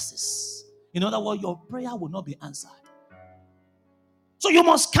trespasses. In other words, your prayer will not be answered. So you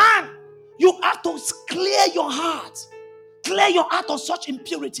must scan. You have to clear your heart. Clear your heart of such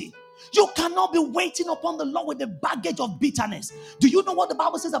impurity. You cannot be waiting upon the Lord with the baggage of bitterness. Do you know what the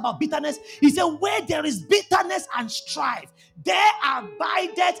Bible says about bitterness? He said, where there is bitterness and strife, there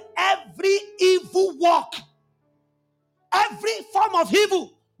abideth every evil work. Every form of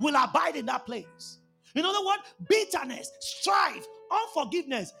evil will abide in that place. In other words, bitterness, strife,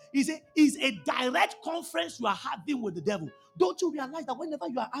 unforgiveness is a direct conference you are having with the devil. Don't you realize that whenever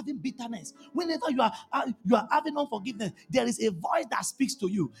you are having bitterness, whenever you are having unforgiveness, there is a voice that speaks to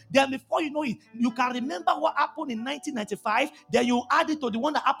you. Then before you know it, you can remember what happened in 1995. Then you add it to the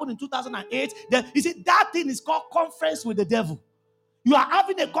one that happened in 2008. Then you see that thing is called conference with the devil. You are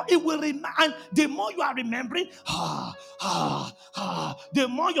having it will remind, and the more you are remembering, the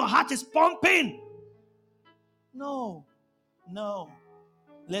more your heart is pumping. No,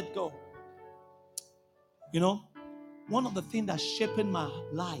 let go. One of the things that shaped my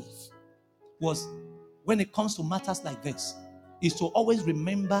life was, when it comes to matters like this, is to always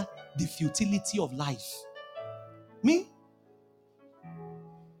remember the futility of life. Me?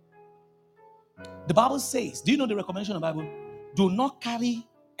 The Bible says, do you know the recommendation of the Bible? Do not carry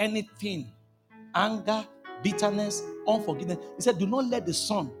anything, anger, bitterness, unforgiveness. He said, do not let the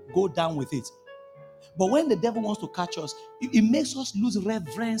sun go down with it. But when the devil wants to catch us, it makes us lose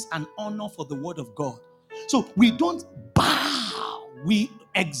reverence and honor for the word of God. So we don't bow we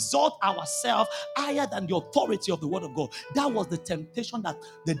exalt ourselves higher than the authority of the word of God. That was the temptation that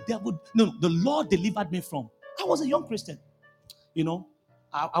the Lord delivered me from. I was a young Christian.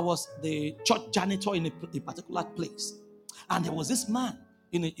 I was the church janitor in a particular place. And there was this man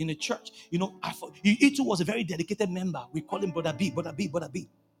in a church. He too was a very dedicated member. We call him Brother B.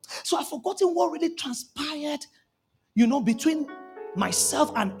 So I've forgotten what really transpired, between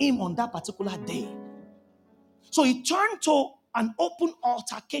myself and him on that particular day. So he turned to an open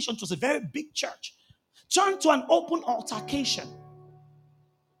altercation. It was a very big church. Turned to an open altercation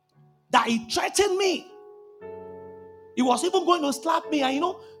that he threatened me. He was even going to slap me. And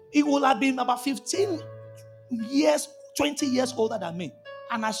he would have been about 15 years, 20 years older than me.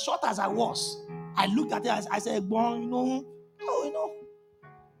 And as short as I was, I looked at it. I said, when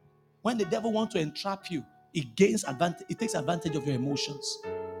the devil wants to entrap you, it takes advantage of your emotions.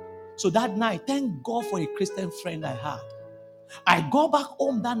 So that night, thank God for a Christian friend I had. I go back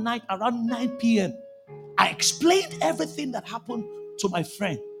home that night around 9 p.m. I explained everything that happened to my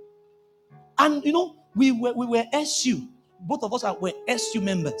friend. And we were SU. Both of us were SU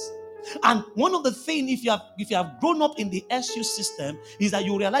members. And one of the things, if you have grown up in the SU system, is that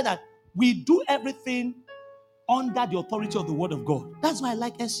you realize that we do everything under the authority of the word of God. That's why I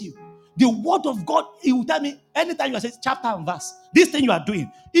like SU. The word of God, he will tell me anytime you say chapter and verse, this thing you are doing,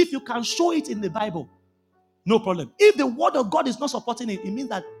 if you can show it in the Bible, no problem. If the word of God is not supporting it, it means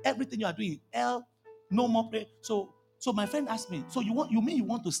that everything you are doing, no more prayer. So my friend asked me, so you mean you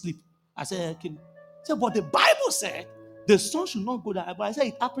want to sleep? I said, okay. So, but the Bible said the sun should not go down. But I said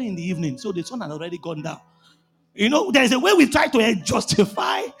it happened in the evening, so the sun had already gone down. There's a way we try to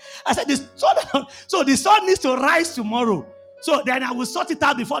justify. I said so the sun needs to rise tomorrow. So then I will sort it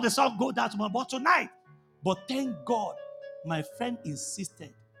out before the sun goes down tomorrow. But tonight, thank God, my friend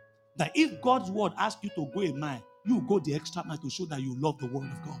insisted that if God's word asks you to go a mile, you go the extra mile to show that you love the word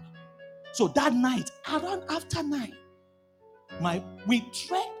of God. So that night, around after 9, we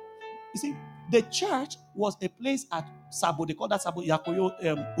trekked. You see, the church was a place at Sabo. They call that Sabo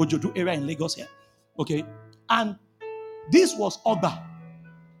Yakoyo Ojodu area in Lagos here. Okay. And this was Ogba.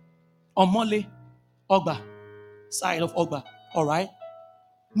 Omole, Ogba. Side of Ogba. All right.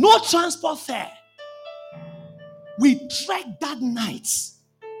 No transport fare. We trekked that night.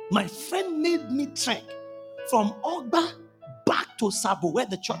 My friend made me trek from Ogba back to Sabo, where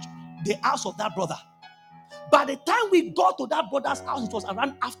the church, the house of that brother. By the time we got to that brother's house, it was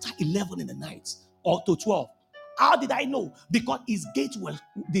around after 11 in the night or to 12. How did I know? Because his gate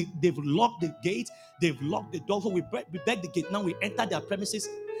they've locked the gate, they've locked the door. So we begged the gate. Now we entered their premises.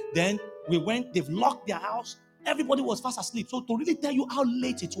 Then we went, they've locked their house. Everybody was fast asleep. So to really tell you how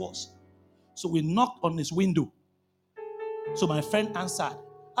late it was. So we knocked on his window. So my friend answered,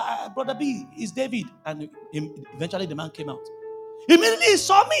 Brother B, it's David. And eventually the man came out. Immediately he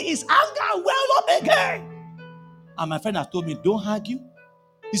saw me, his anger welled up again. And my friend has told me, don't argue.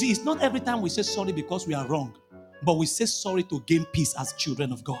 You see, it's not every time we say sorry because we are wrong, but we say sorry to gain peace as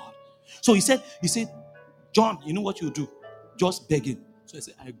children of God. So he said, John, you know what you do? Just beg him. So I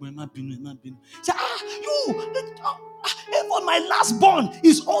said, He said, even my last born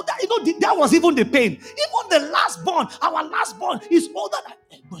is older. That was even the pain. Even the last born, our last born is older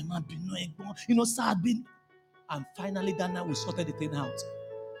than sad. And finally that night we sorted the thing out.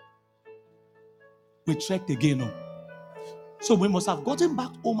 We trekked again. So we must have gotten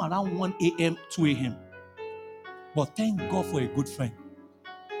back home around 1 a.m., 2 a.m. But thank God for a good friend.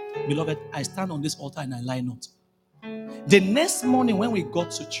 Beloved, I stand on this altar and I lie not. The next morning when we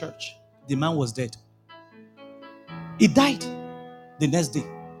got to church, the man was dead. He died the next day.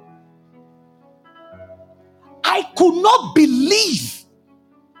 I could not believe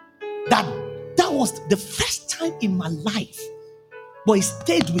that was the first time in my life. But it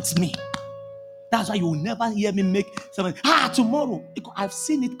stayed with me. That's why you will never hear me make something, tomorrow. Because I've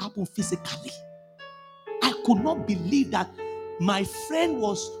seen it happen physically. I could not believe that my friend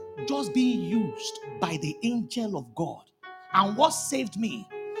was just being used by the angel of God. And what saved me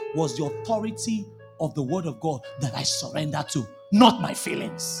was the authority of the word of God that I surrendered to. Not my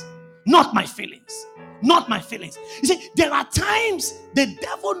feelings. Not my feelings. Not my feelings. You see, there are times the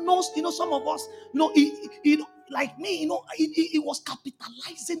devil knows, some of us, like me, he was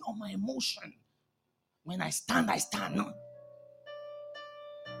capitalizing on my emotion. When I stand, I stand. No.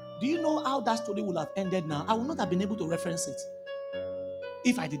 Do you know how that story would have ended now? I would not have been able to reference it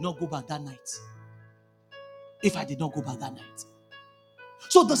if I did not go back that night. If I did not go back that night.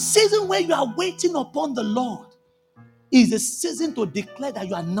 So the season where you are waiting upon the Lord is a season to declare that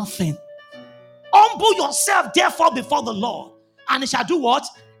you are nothing. Humble yourself, therefore, before the Lord, and He shall do what?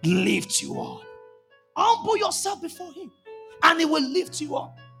 Lift you up. Humble yourself before Him. and it will lift you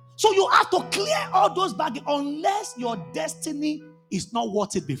up. So you have to clear all those baggage unless your destiny is not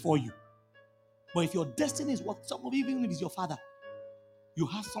worth it before you. But if your destiny is worth, some of you, even if it's your father, you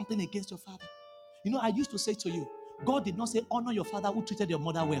have something against your father. You know, I used to say to you, God did not say honor your father who treated your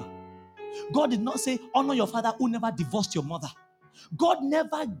mother well. God did not say honor your father who never divorced your mother. God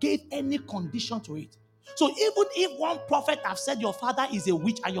never gave any condition to it. So even if one prophet have said your father is a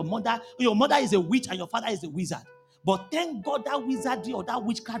witch and your mother is a witch and your father is a wizard, but thank God that wizardry or that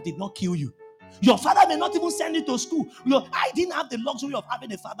witchcraft did not kill you. Your father may not even send you to school. I didn't have the luxury of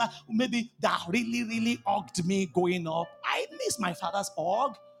having a father who maybe that really hugged me growing up. I miss my father's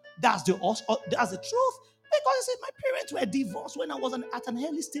hug. That's the truth. Because he said my parents were divorced when I was at an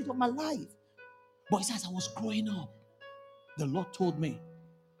early stage of my life. But he says I was growing up. The Lord told me,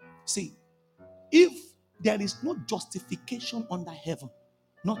 see, if there is no justification under heaven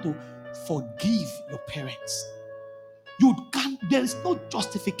not to forgive your parents, there is no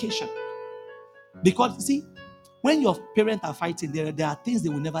justification. Because see, when your parents are fighting, there are things they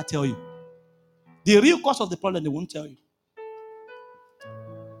will never tell you. The real cause of the problem, they won't tell you.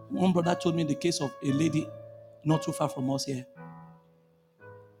 One brother told me the case of a lady not too far from us here.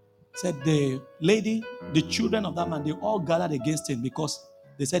 Said the lady, the children of that man, they all gathered against him because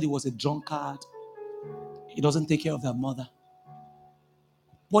they said he was a drunkard. He doesn't take care of their mother.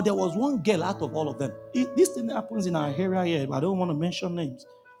 But there was one girl out of all of them. This thing happens in our area here, but I don't want to mention names.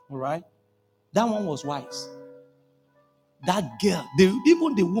 All right? That one was wise. That girl,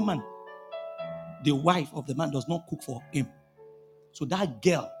 even the woman, the wife of the man, does not cook for him. So that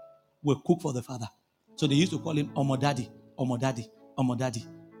girl will cook for the father. So they used to call him Omo Daddy, Omo Daddy, Omo Daddy,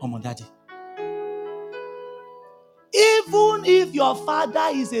 Omo Daddy. Even if your father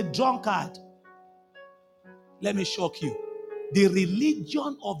is a drunkard, let me shock you. The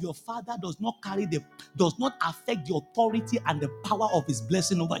religion of your father does not affect the authority and the power of his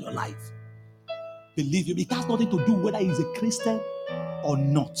blessing over your life. Believe me, it has nothing to do whether he's a Christian or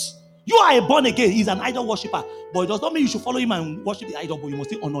not. You are a born again, he's an idol worshiper, but it does not mean you should follow him and worship the idol, but you must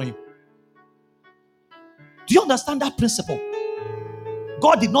still honor him. Do you understand that principle?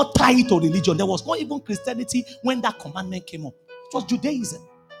 God did not tie it to religion. There was not even Christianity when that commandment came up. It was Judaism.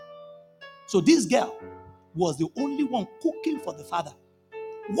 So this girl was the only one cooking for the father,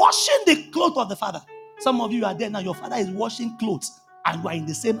 washing the clothes of the father. Some of you are there now, your father is washing clothes and you are in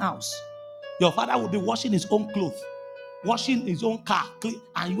the same house. Your father will be washing his own clothes, washing his own car,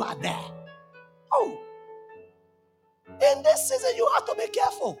 and you are there. Oh, in this season you have to be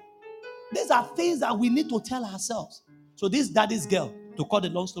careful. These are things that we need to tell ourselves. So this daddy's girl, to cut the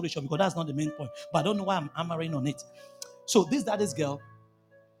long story short, because that's not the main point, but I don't know why I'm hammering on it. So this daddy's girl,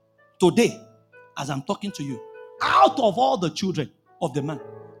 today, as I'm talking to you, out of all the children of the man,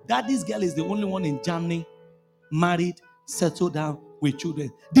 daddy's girl is the only one in Germany, married, settled down with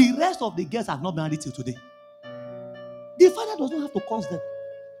children. The rest of the girls have not married till today. The father does not have to curse them.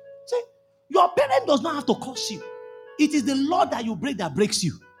 See, your parent does not have to curse you. It is the law that you break that breaks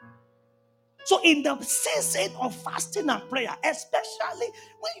you. So in the season of fasting and prayer, especially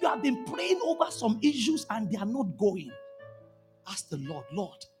when you have been praying over some issues and they are not going, ask the Lord,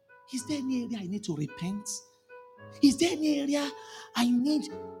 Lord, is there any area I need to repent? Is there any area I need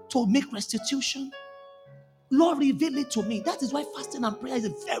to make restitution? Lord, reveal it to me. That is why fasting and prayer is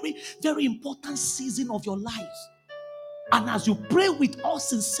a very, very important season of your life. And as you pray with all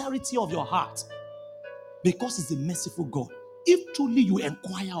sincerity of your heart, because He's a merciful God, if truly you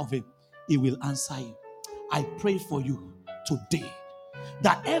inquire of Him, He will answer you. I pray for you today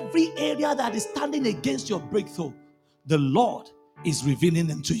that every area that is standing against your breakthrough, the Lord is revealing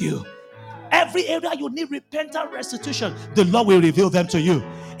them to you. Every area you need repentant restitution, the Lord will reveal them to you.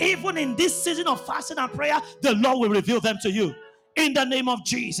 Even in this season of fasting and prayer, the Lord will reveal them to you. In the name of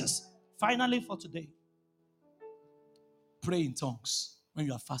Jesus. Finally, for today, pray in tongues when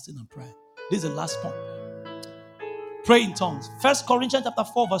you are fasting and prayer. This is the last point. Pray in tongues. 1 Corinthians chapter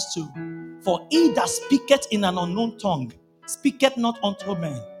 4 verse 2. For he that speaketh in an unknown tongue speaketh not unto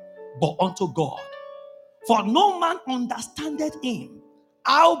men, but unto God. For no man understandeth him,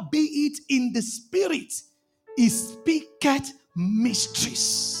 howbeit in the spirit he speaketh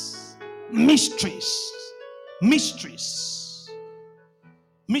mysteries. Mysteries. Mysteries.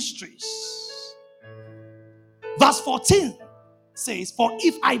 Mysteries. Verse 14 says, for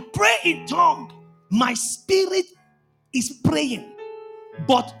if I pray in tongue, my spirit is praying,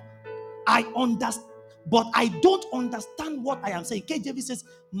 but I don't understand what I am saying. KJV says,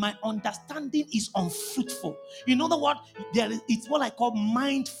 my understanding is unfruitful. You know the word? It's what I call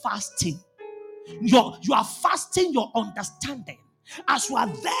mind fasting. You are fasting your understanding. As you are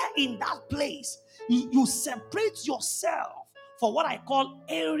there in that place, you separate yourself for what I call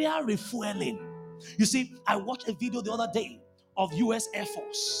area refueling. You see, I watched a video the other day of US Air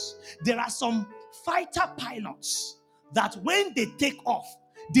Force. There are some fighter pilots that when they take off,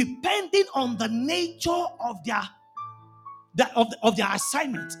 depending on the nature of their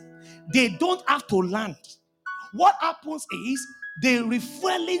assignment, they don't have to land. What happens is the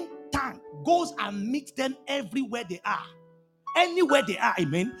refueling tank goes and meets them everywhere they are, anywhere they are,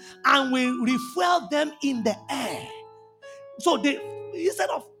 amen, and we refuel them in the air. So they, instead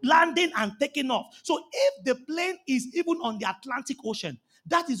of landing and taking off, so if the plane is even on the Atlantic Ocean,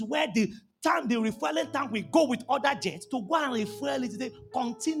 that is where the refueling tank will go with other jets to go and refuel it. They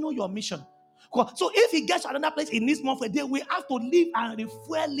continue your mission. So if he gets to another place, in this month, they will have to leave and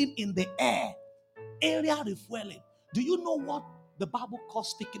refuel it in the air. Area refueling. Do you know what the Bible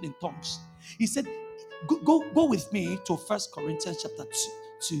calls speaking in tongues? He said, go with me to 1 Corinthians chapter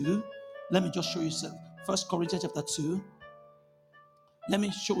 2. Let me just show you something. 1 Corinthians chapter 2. Let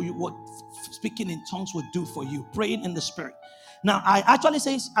me show you what speaking in tongues would do for you. Praying in the Spirit. Now, I actually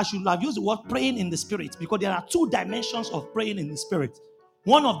say I should have used the word praying in the Spirit because there are two dimensions of praying in the Spirit.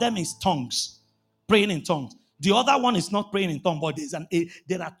 One of them is tongues, praying in tongues. The other one is not praying in tongues, but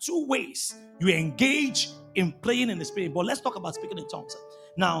there are two ways you engage in praying in the Spirit. But let's talk about speaking in tongues.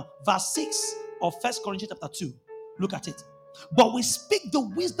 Now, verse 6 of 1 Corinthians chapter 2. Look at it. But we speak the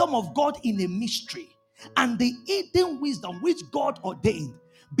wisdom of God in a mystery, and the hidden wisdom which God ordained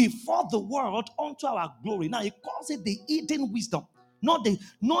before the world unto our glory. Now he calls it the hidden wisdom, not the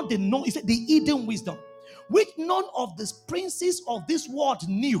known. He said the hidden wisdom, which none of the princes of this world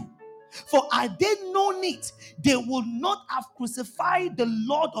knew. For had they known it, they would not have crucified the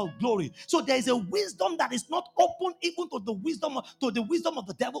Lord of glory. So there is a wisdom that is not open even to the wisdom of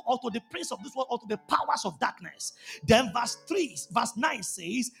the devil, or to the prince of this world, or to the powers of darkness. Then verse 9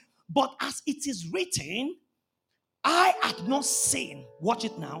 says, but as it is written, I had not seen, watch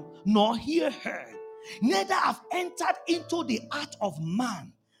it now, nor heard, neither have entered into the heart of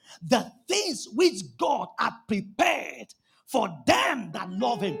man the things which God had prepared for them that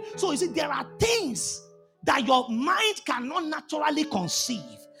love him. So you see, there are things that your mind cannot naturally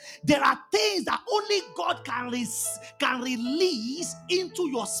conceive. There are things that only God can release into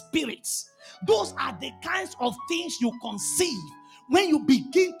your spirits. Those are the kinds of things you conceive when you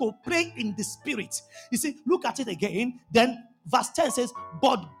begin to pray in the Spirit. You see, look at it again. Then verse 10 says,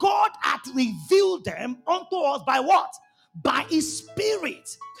 but God hath revealed them unto us by what? By his Spirit.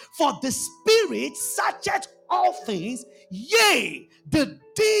 For the Spirit searcheth all things, yea, the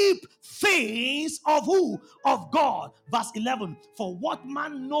deep things of who? Of God. Verse 11, for what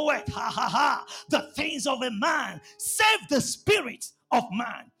man knoweth, the things of a man, save the spirit of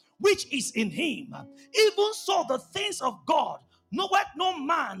man, which is in him. Even so the things of God knoweth no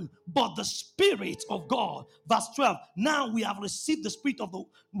man but the Spirit of God. Verse 12. Now we have received the spirit of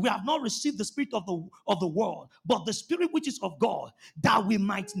we have not received the spirit of the world, but the Spirit which is of God, that we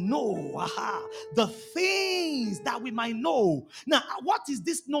might know the things that we might know. Now, what is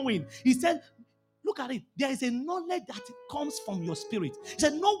this knowing? He said, look at it. There is a knowledge that comes from your spirit. He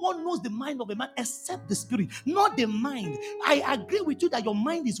said, no one knows the mind of a man except the Spirit, not the mind. I agree with you that your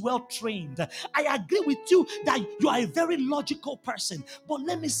mind is well trained. I agree with you that you are a very logical person. But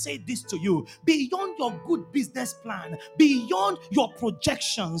let me say this to you. Beyond your good business plan, beyond your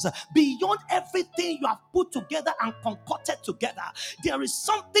projections, beyond everything you have put together and concocted together, there is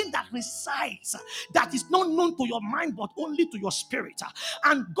something that resides that is not known to your mind but only to your spirit.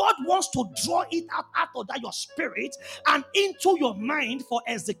 And God wants to draw it out of that your spirit and into your mind for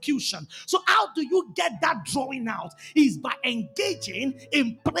execution. So how do you get that drawing out? Is by engaging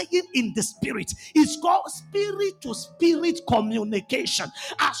in praying in the Spirit. It's called spirit to spirit communication.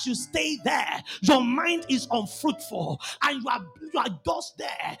 As you stay there, your mind is unfruitful and you are just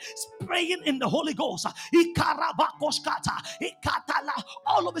there praying in the Holy Ghost.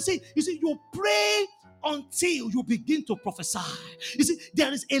 All of it, you see, you pray until you begin to prophesy. You see,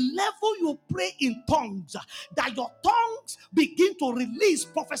 there is a level you pray in tongues that your tongues begin to release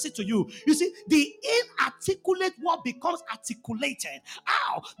prophecy to you. You see, the inarticulate word becomes articulated.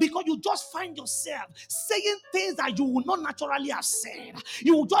 How? Because you just find yourself saying things that you would not naturally have said.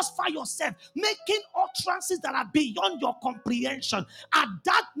 You will just find yourself making utterances that are beyond your comprehension. At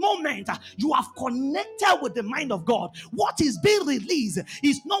that moment, you have connected with the mind of God. What is being released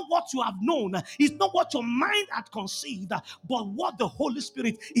is not what you have known. It's not what your mind had conceived, but what the Holy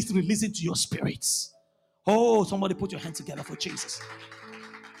Spirit is releasing to your spirits. Oh, somebody put your hands together for Jesus.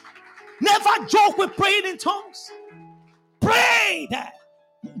 Never joke with praying in tongues. Pray there.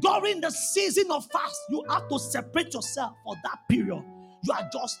 During the season of fast, you have to separate yourself for that period. You are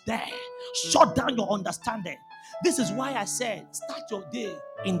just there. Shut down your understanding. This is why I said, start your day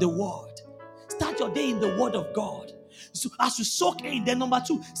in the Word. Start your day in the Word of God. So as you soak in, then number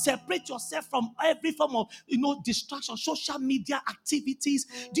 2, separate yourself from every form of distraction, social media activities.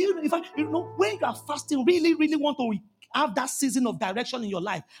 Do you know when you are fasting, really want to have that season of direction in your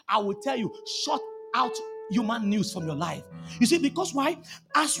life? I will tell you, shut out human news from your life. You see, because why?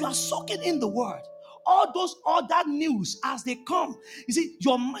 As you are soaking in the Word, all those other news as they come, you see,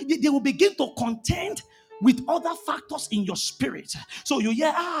 they will begin to contend with other factors in your spirit. So you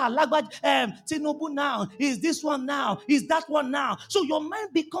hear, Tinubu now, is this one now, is that one now. So your mind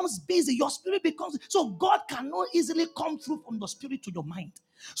becomes busy, your spirit becomes, so God cannot easily come through from your spirit to your mind.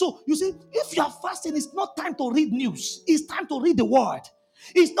 So you see, if you are fasting, it's not time to read news, it's time to read the Word.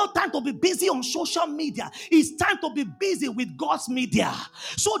 It's not time to be busy on social media. It's time to be busy with God's media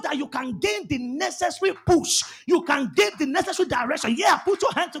so that you can gain the necessary push. You can gain the necessary direction. Yeah, put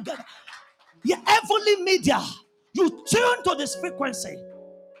your hand together. Yeah, heavenly media. You tune to this frequency.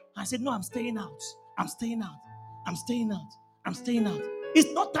 I said, no, I'm staying out. I'm staying out. I'm staying out. I'm staying out.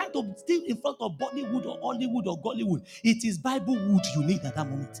 It's not time to stay in front of Bollywood or Hollywood or Gollywood. It is Bible wood you need at that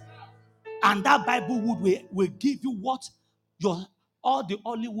moment. And that Bible wood will give you what all the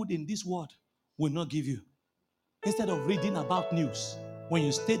Hollywood in this world will not give you. Instead of reading about news, when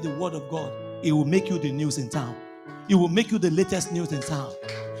you study the Word of God, it will make you the news in town. It will make you the latest news in town.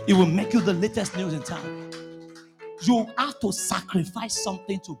 It will make you the latest news in town. You have to sacrifice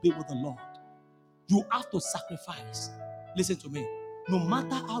something to be with the Lord. You have to sacrifice. Listen to me. No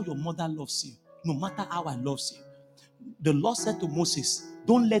matter how your mother loves you, no matter how I love you, the Lord said to Moses,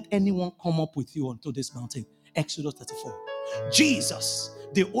 don't let anyone come up with you onto this mountain. Exodus 34. Jesus,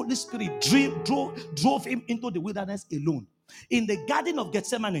 the Holy Spirit drove him into the wilderness alone. In the Garden of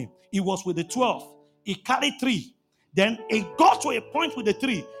Gethsemane, he was with the 12. He carried 3. Then he got to a point with the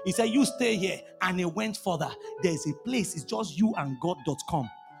 3. He said, you stay here. And he went further. There's a place, it's just you and God.com.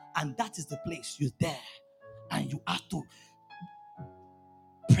 And that is the place. You're there. And you have to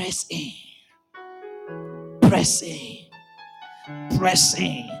press in. Press in. Press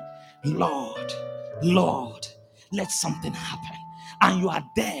in. Lord, let something happen. And you are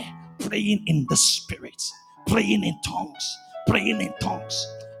there praying in the Spirit, praying in tongues, praying in tongues.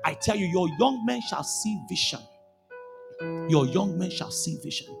 I tell you, your young men shall see vision. Your young men shall see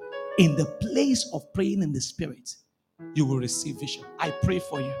vision. In the place of praying in the Spirit, you will receive vision. I pray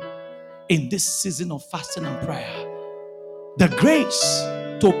for you in this season of fasting and prayer, the grace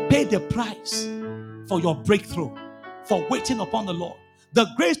to pay the price for your breakthrough, for waiting upon the Lord, the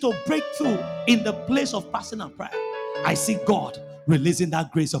grace to break through in the place of fasting and prayer. I see God releasing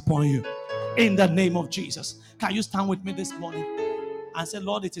that grace upon you in the name of Jesus. Can you stand with me this morning and say,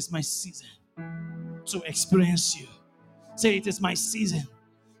 Lord, it is my season to experience you. Say, it is my season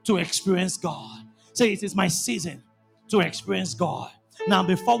to experience God. Say, it is my season to experience God. Now,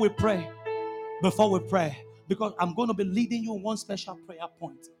 before we pray, because I'm going to be leading you on one special prayer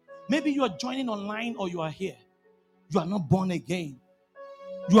point. Maybe you are joining online or you are here. You are not born again.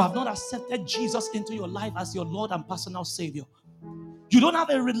 You have not accepted Jesus into your life as your Lord and personal Savior. You don't have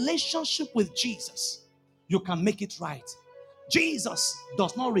a relationship with Jesus. You can make it right. Jesus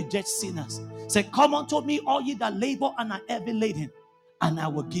does not reject sinners. Say, come unto me, all ye that labor and are heavy laden, and I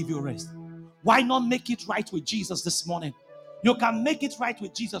will give you rest. Why not make it right with Jesus this morning? You can make it right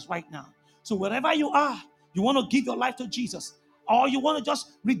with Jesus right now. So wherever you are, you want to give your life to Jesus, or you want to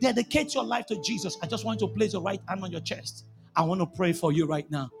just rededicate your life to Jesus, I just want you to place your right hand on your chest. I want to pray for you right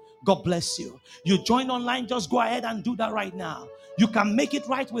now. God bless you. You join online, just go ahead and do that right now. You can make it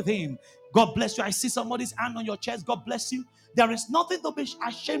right with Him. God bless you. I see somebody's hand on your chest. God bless you. There is nothing to be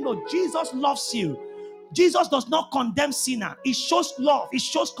ashamed of. Jesus loves you. Jesus does not condemn sinner. He shows love. He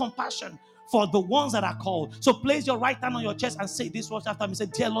shows compassion for the ones that are called. So place your right hand on your chest and say this words after me. Say,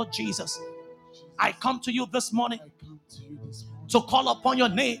 dear Lord Jesus, I come to you this morning to call upon your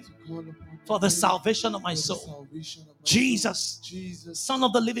name for the salvation of my soul. Jesus, Son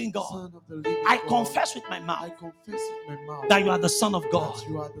of the living God, I confess with my mouth that you are the Son of God.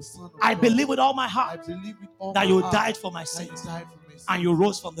 I believe with all my heart that you died for my sins and you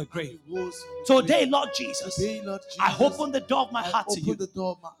rose from the grave. Today, Lord Jesus, I open the door of my heart to you.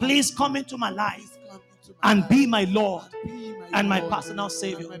 Please come into my life and be my Lord and my personal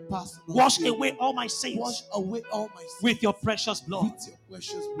Savior. Wash away all my sins with your precious blood.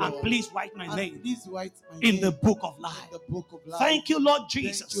 And please write my name in the book of life. Thank you, Lord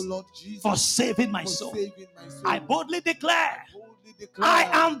Jesus, for saving my soul. I boldly declare I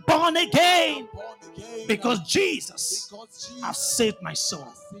am born again because Jesus has saved my soul.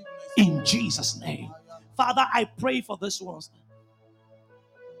 In Jesus' name. Father, I pray for this ones.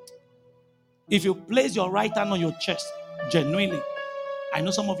 If you place your right hand on your chest, genuinely, I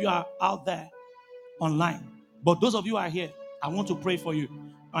know some of you are out there online, but those of you who are here, I want to pray for you.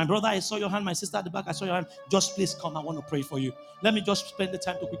 My brother, I saw your hand. My sister at the back, I saw your hand. Just please come. I want to pray for you. Let me just spend the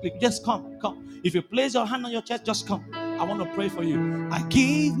time to quickly. Just come. If you place your hand on your chest, just come. I want to pray for you. I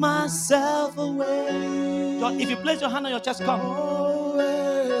give myself away. If you place your hand on your chest, come.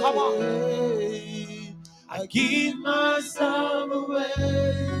 Come on. I give myself away.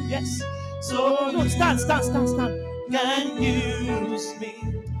 Yes. So no, stand. Can use me.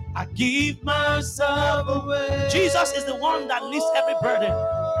 I give myself away. Jesus is the one that lifts every burden.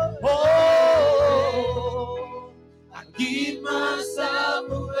 Oh, I give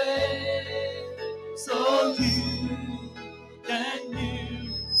myself away so you can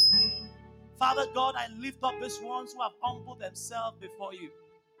use me. Father God, I lift up these ones who have humbled themselves before you.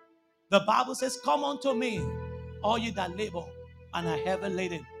 The Bible says, come unto me, all you that labor and are heavy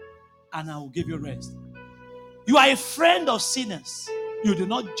laden, and I will give you rest. You are a friend of sinners. You do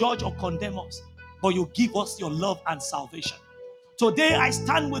not judge or condemn us, but you give us your love and salvation. Today I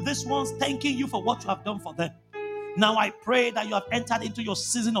stand with these ones, thanking you for what you have done for them. Now I pray that you have entered into your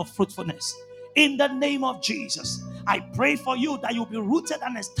season of fruitfulness. In the name of Jesus, I pray for you that you'll be rooted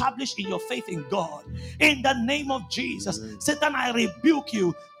and established in your faith in God. In the name of Jesus, Satan, I rebuke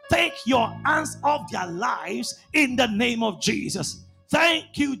you. Take your hands off their lives in the name of Jesus.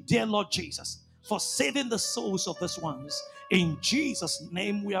 Thank you, dear Lord Jesus, for saving the souls of these ones. In Jesus'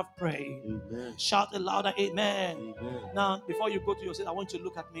 name we have prayed. Amen. Shout a louder amen. Amen. Now, before you go to your seat, I want you to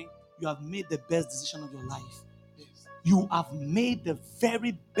look at me. You have made the best decision of your life. Yes. You have made the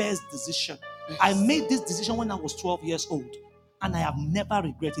very best decision. Yes. I made this decision when I was 12 years old, and I have never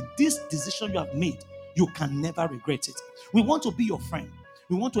regretted. This decision you have made, you can never regret it. We want to be your friend.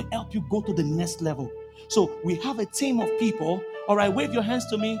 We want to help you go to the next level. So we have a team of people. All right, wave your hands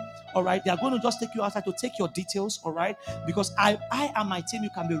to me. All right, they are going to just take you outside to take your details. All right, because I and my team, you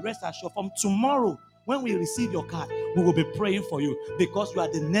can be rest assured from tomorrow when we receive your card, we will be praying for you because you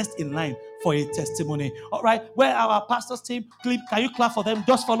are the next in line for a testimony. All right, where our pastor's team, can you clap for them?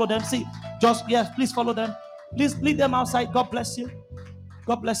 Just follow them. See, please follow them. Please lead them outside. God bless you.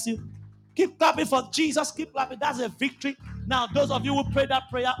 God bless you. Keep clapping for Jesus. Keep clapping. That's a victory. Now, those of you who prayed that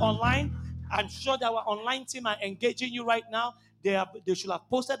prayer online, I'm sure that our online team are engaging you right now. They should have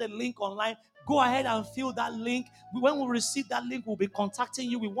posted a link online. Go ahead and fill that link. When we receive that link, we'll be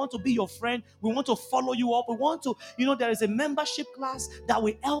contacting you. We want to be your friend. We want to follow you up. We want to, there is a membership class that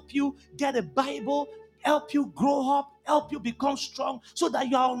will help you get a Bible, help you grow up, help you become strong, so that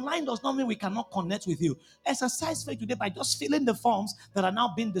you are online does not mean we cannot connect with you. Exercise faith today by just filling the forms that are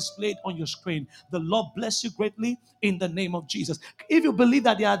now being displayed on your screen. The Lord bless you greatly in the name of Jesus. If you believe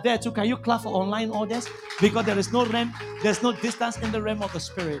that they are there too, can you clap for online orders? Because there's no distance in the realm of the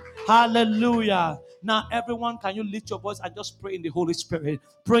Spirit. Hallelujah. Now, everyone, can you lift your voice and just pray in the Holy Spirit?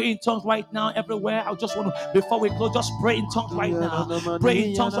 Pray in tongues right now everywhere. I just want to, before we close, just pray in tongues right now. Pray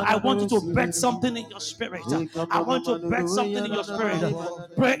in tongues. I want you to bet something in your spirit. I want to bet something in your spirit.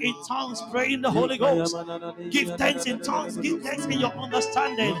 Pray in tongues. Pray in the Holy Ghost. Give thanks in tongues. Give thanks in your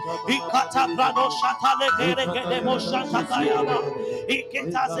understanding.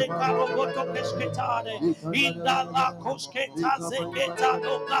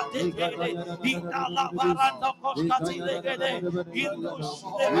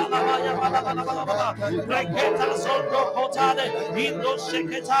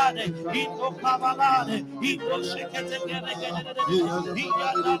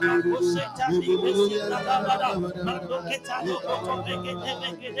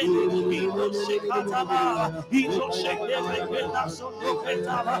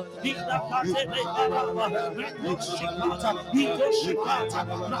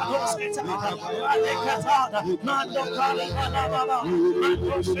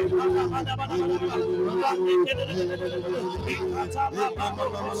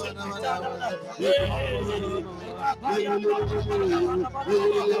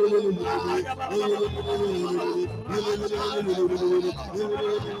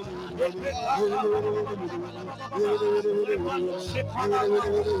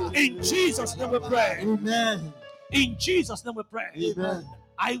 In Jesus' name we pray. Amen. In Jesus' name we pray. Amen.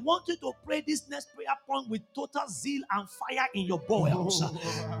 I want you to pray this next prayer point with total zeal and fire in your bowels.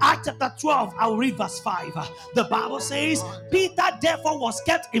 Acts chapter 12, I'll read verse 5. The Bible says, Peter therefore was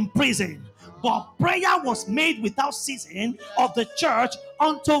kept in prison, but prayer was made without ceasing of the church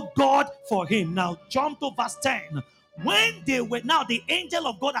unto God for him. Now jump to verse 10. When they were, now the angel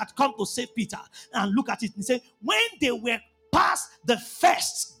of God had come to save Peter. And look at it and say, when they were past the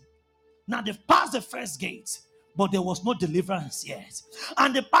first, now they've passed the first gate. but there was no deliverance yet.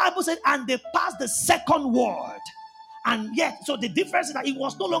 And the Bible said, and they passed the second word. And yet, so the difference is that it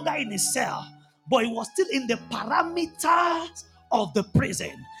was no longer in a cell, but it was still in the parameters of the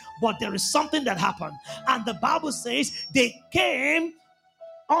prison. But there is something that happened. And the Bible says they came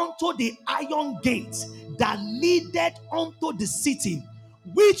unto the iron gates that leaded unto the city,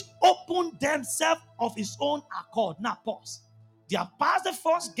 which opened themselves of his own accord. Now pause. They have passed the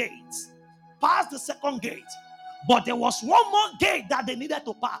first gate, passed the second gate, but there was one more gate that they needed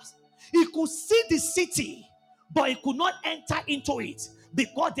to pass. He could see the city, but he could not enter into it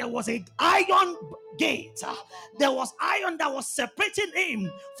because there was an iron gate. There was iron that was separating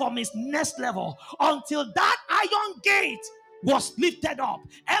him from his next level. Until that iron gate was lifted up,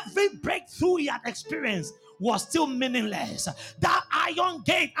 every breakthrough he had experienced was still meaningless. That iron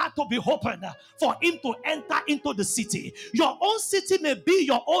gate had to be opened for him to enter into the city. Your own city may be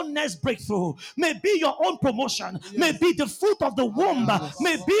your own next breakthrough, may be your own promotion, may be the fruit of the womb,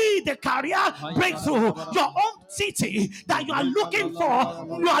 may be the career breakthrough. Your own city that you are looking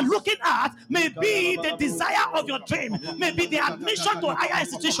for, you are looking at, may be the desire of your dream, may be the admission to a higher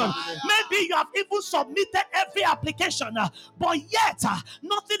institution. Maybe you have even submitted every application, but yet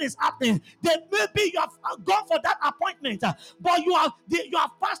nothing is happening. Then maybe you have gone for that appointment, but you have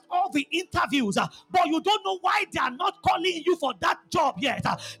passed all the interviews, but you don't know why they are not calling you for that job yet.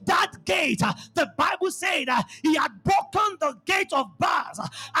 That gate, the Bible said he had broken the gate of bars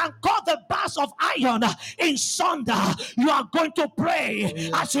and cut the bars of iron in sunder. You are going to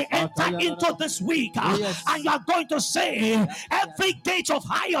pray as you enter into this week, and you are going to say, every gate of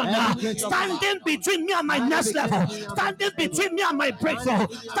iron standing between me and my next level, standing between me and my breakthrough,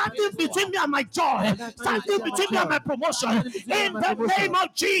 standing between me and my joy, standing between me and my promotion, in the name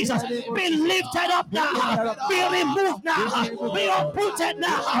of Jesus, be lifted up now, be removed now, be uprooted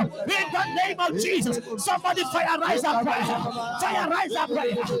now, in the name of Jesus. Somebody fire rise up prayer, fire rise up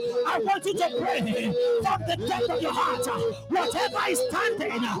prayer. I want you to pray from the depth of your heart. Whatever is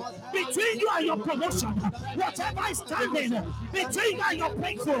standing between you and your promotion, whatever is standing between you and your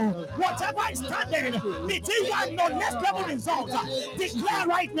breakthrough, whatever is standing between you and your next level results, declare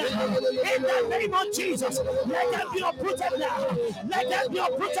right now, in the name of Jesus, let them be uprooted now, let them be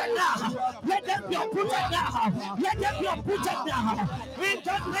uprooted now, let them be uprooted now, let them be uprooted now, in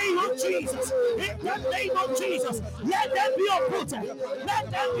the name of Jesus, in the name of Jesus, let them be uprooted,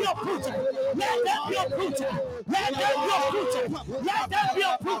 let them be uprooted, let them be uprooted, let them be uprooted, let them be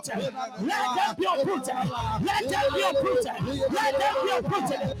uprooted, let them be uprooted, let them be uprooted, let them be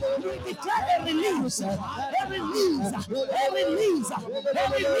uprooted. We declare a release, a release, a release, a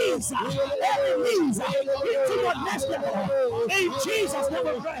release, a release into your next level. In Jesus' name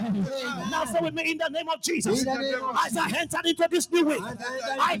we pray. Now say with me, in the name of Jesus, as I enter into this new week,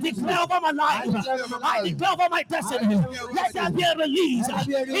 I declare over my life, I declare over my destiny, let there be a release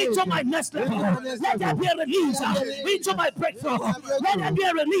into my next level. Let there be a release into my breakthrough. Let there be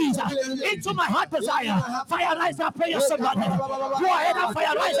a release into my heart desire. Fire rise up prayer, somebody. Go ahead and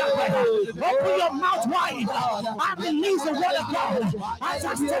fire rise up prayer. Open your mouth wide and release the word of God. As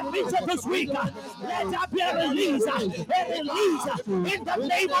I step into this week, let there be a release in the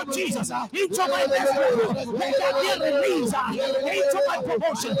name of Jesus into my next level. Let there be a release into my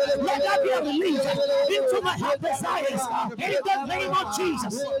promotion. Let there be a release into my heart desires in the name of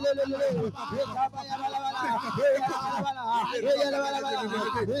Jesus.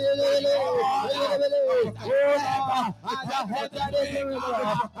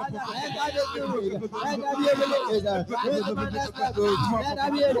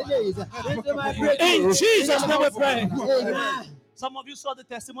 In Jesus' name we pray. Some of you saw the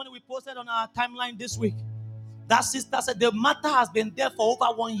testimony we posted on our timeline this week. That sister said the matter has been there for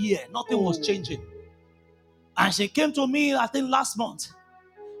over 1 year. Nothing was changing. And she came to me, I think last month.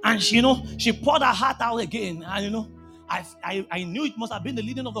 And she poured her heart out again. And I knew it must have been the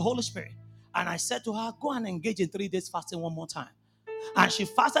leading of the Holy Spirit. And I said to her, go and engage in 3 days fasting one more time. And she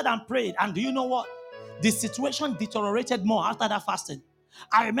fasted and prayed. And do you know what? The situation deteriorated more after that fasting.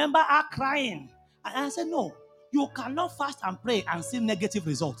 I remember her crying. And I said, no, you cannot fast and pray and see negative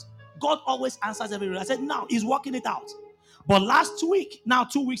results. God always answers every I said, now he's working it out. But last week, now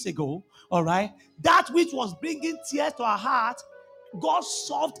 2 weeks ago, all right, that which was bringing tears to her heart, God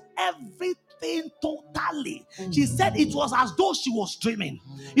solved every everything totally. She said it was as though she was dreaming.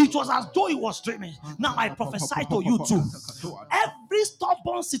 It was as though he was dreaming. Now I prophesy to you too. Every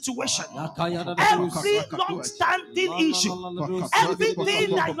stubborn situation, every long-standing issue,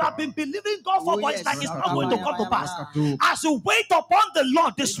 everything that you have been believing God for, but it's like it's not going to come to pass. As you wait upon the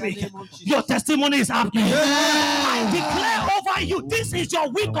Lord this week, your testimony is happening. I declare over you, this is your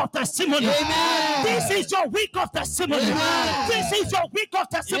week of testimony. This is your week of testimony. This is your week of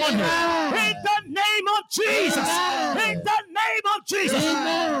testimony. In the name of Jesus. In the name of Jesus.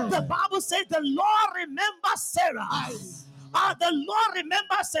 The Bible says the Lord remembers Sarah. The Lord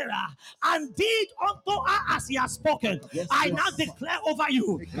remembered Sarah and did unto her as he has spoken. I now declare over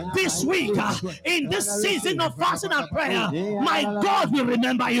you this week, in this season of fasting and prayer, my God will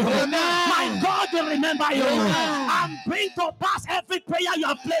remember you. My God will remember you and bring to pass every prayer you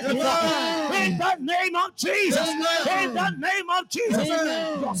have placed before. In the name of Jesus. In the name of Jesus.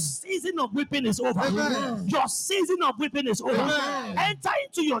 Your season of weeping is over. Your season of weeping is over. Enter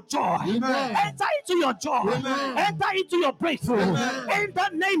into your joy. Enter into your joy. Enter into your breakthrough. In the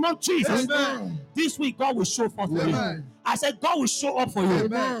name of Jesus. This week God will show forth for you. I said God will show up for you.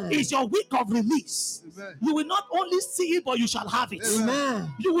 It's your week of release. You will not only see it, but you shall have it.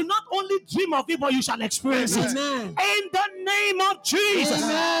 You will not only dream of it, but you shall experience it. In the name of Jesus.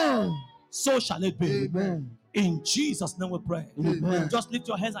 So shall it be. In Jesus' name we pray. Just lift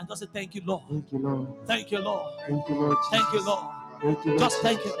your hands and just say thank you, Lord. Thank you, Lord. Thank you, Lord. Thank you, Lord. Thank you, Lord. Thank you, Lord. Just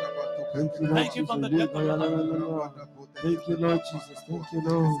thank you. Thank you, Lord. Thank you from the depth of your heart. Thank you, Lord Jesus. Thank you,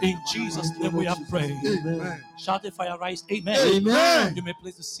 Lord. In Jesus' name we have prayed. Amen. Shout it, fire rise. Amen. Amen. You may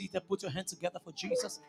place the seat and put your hands together for Jesus.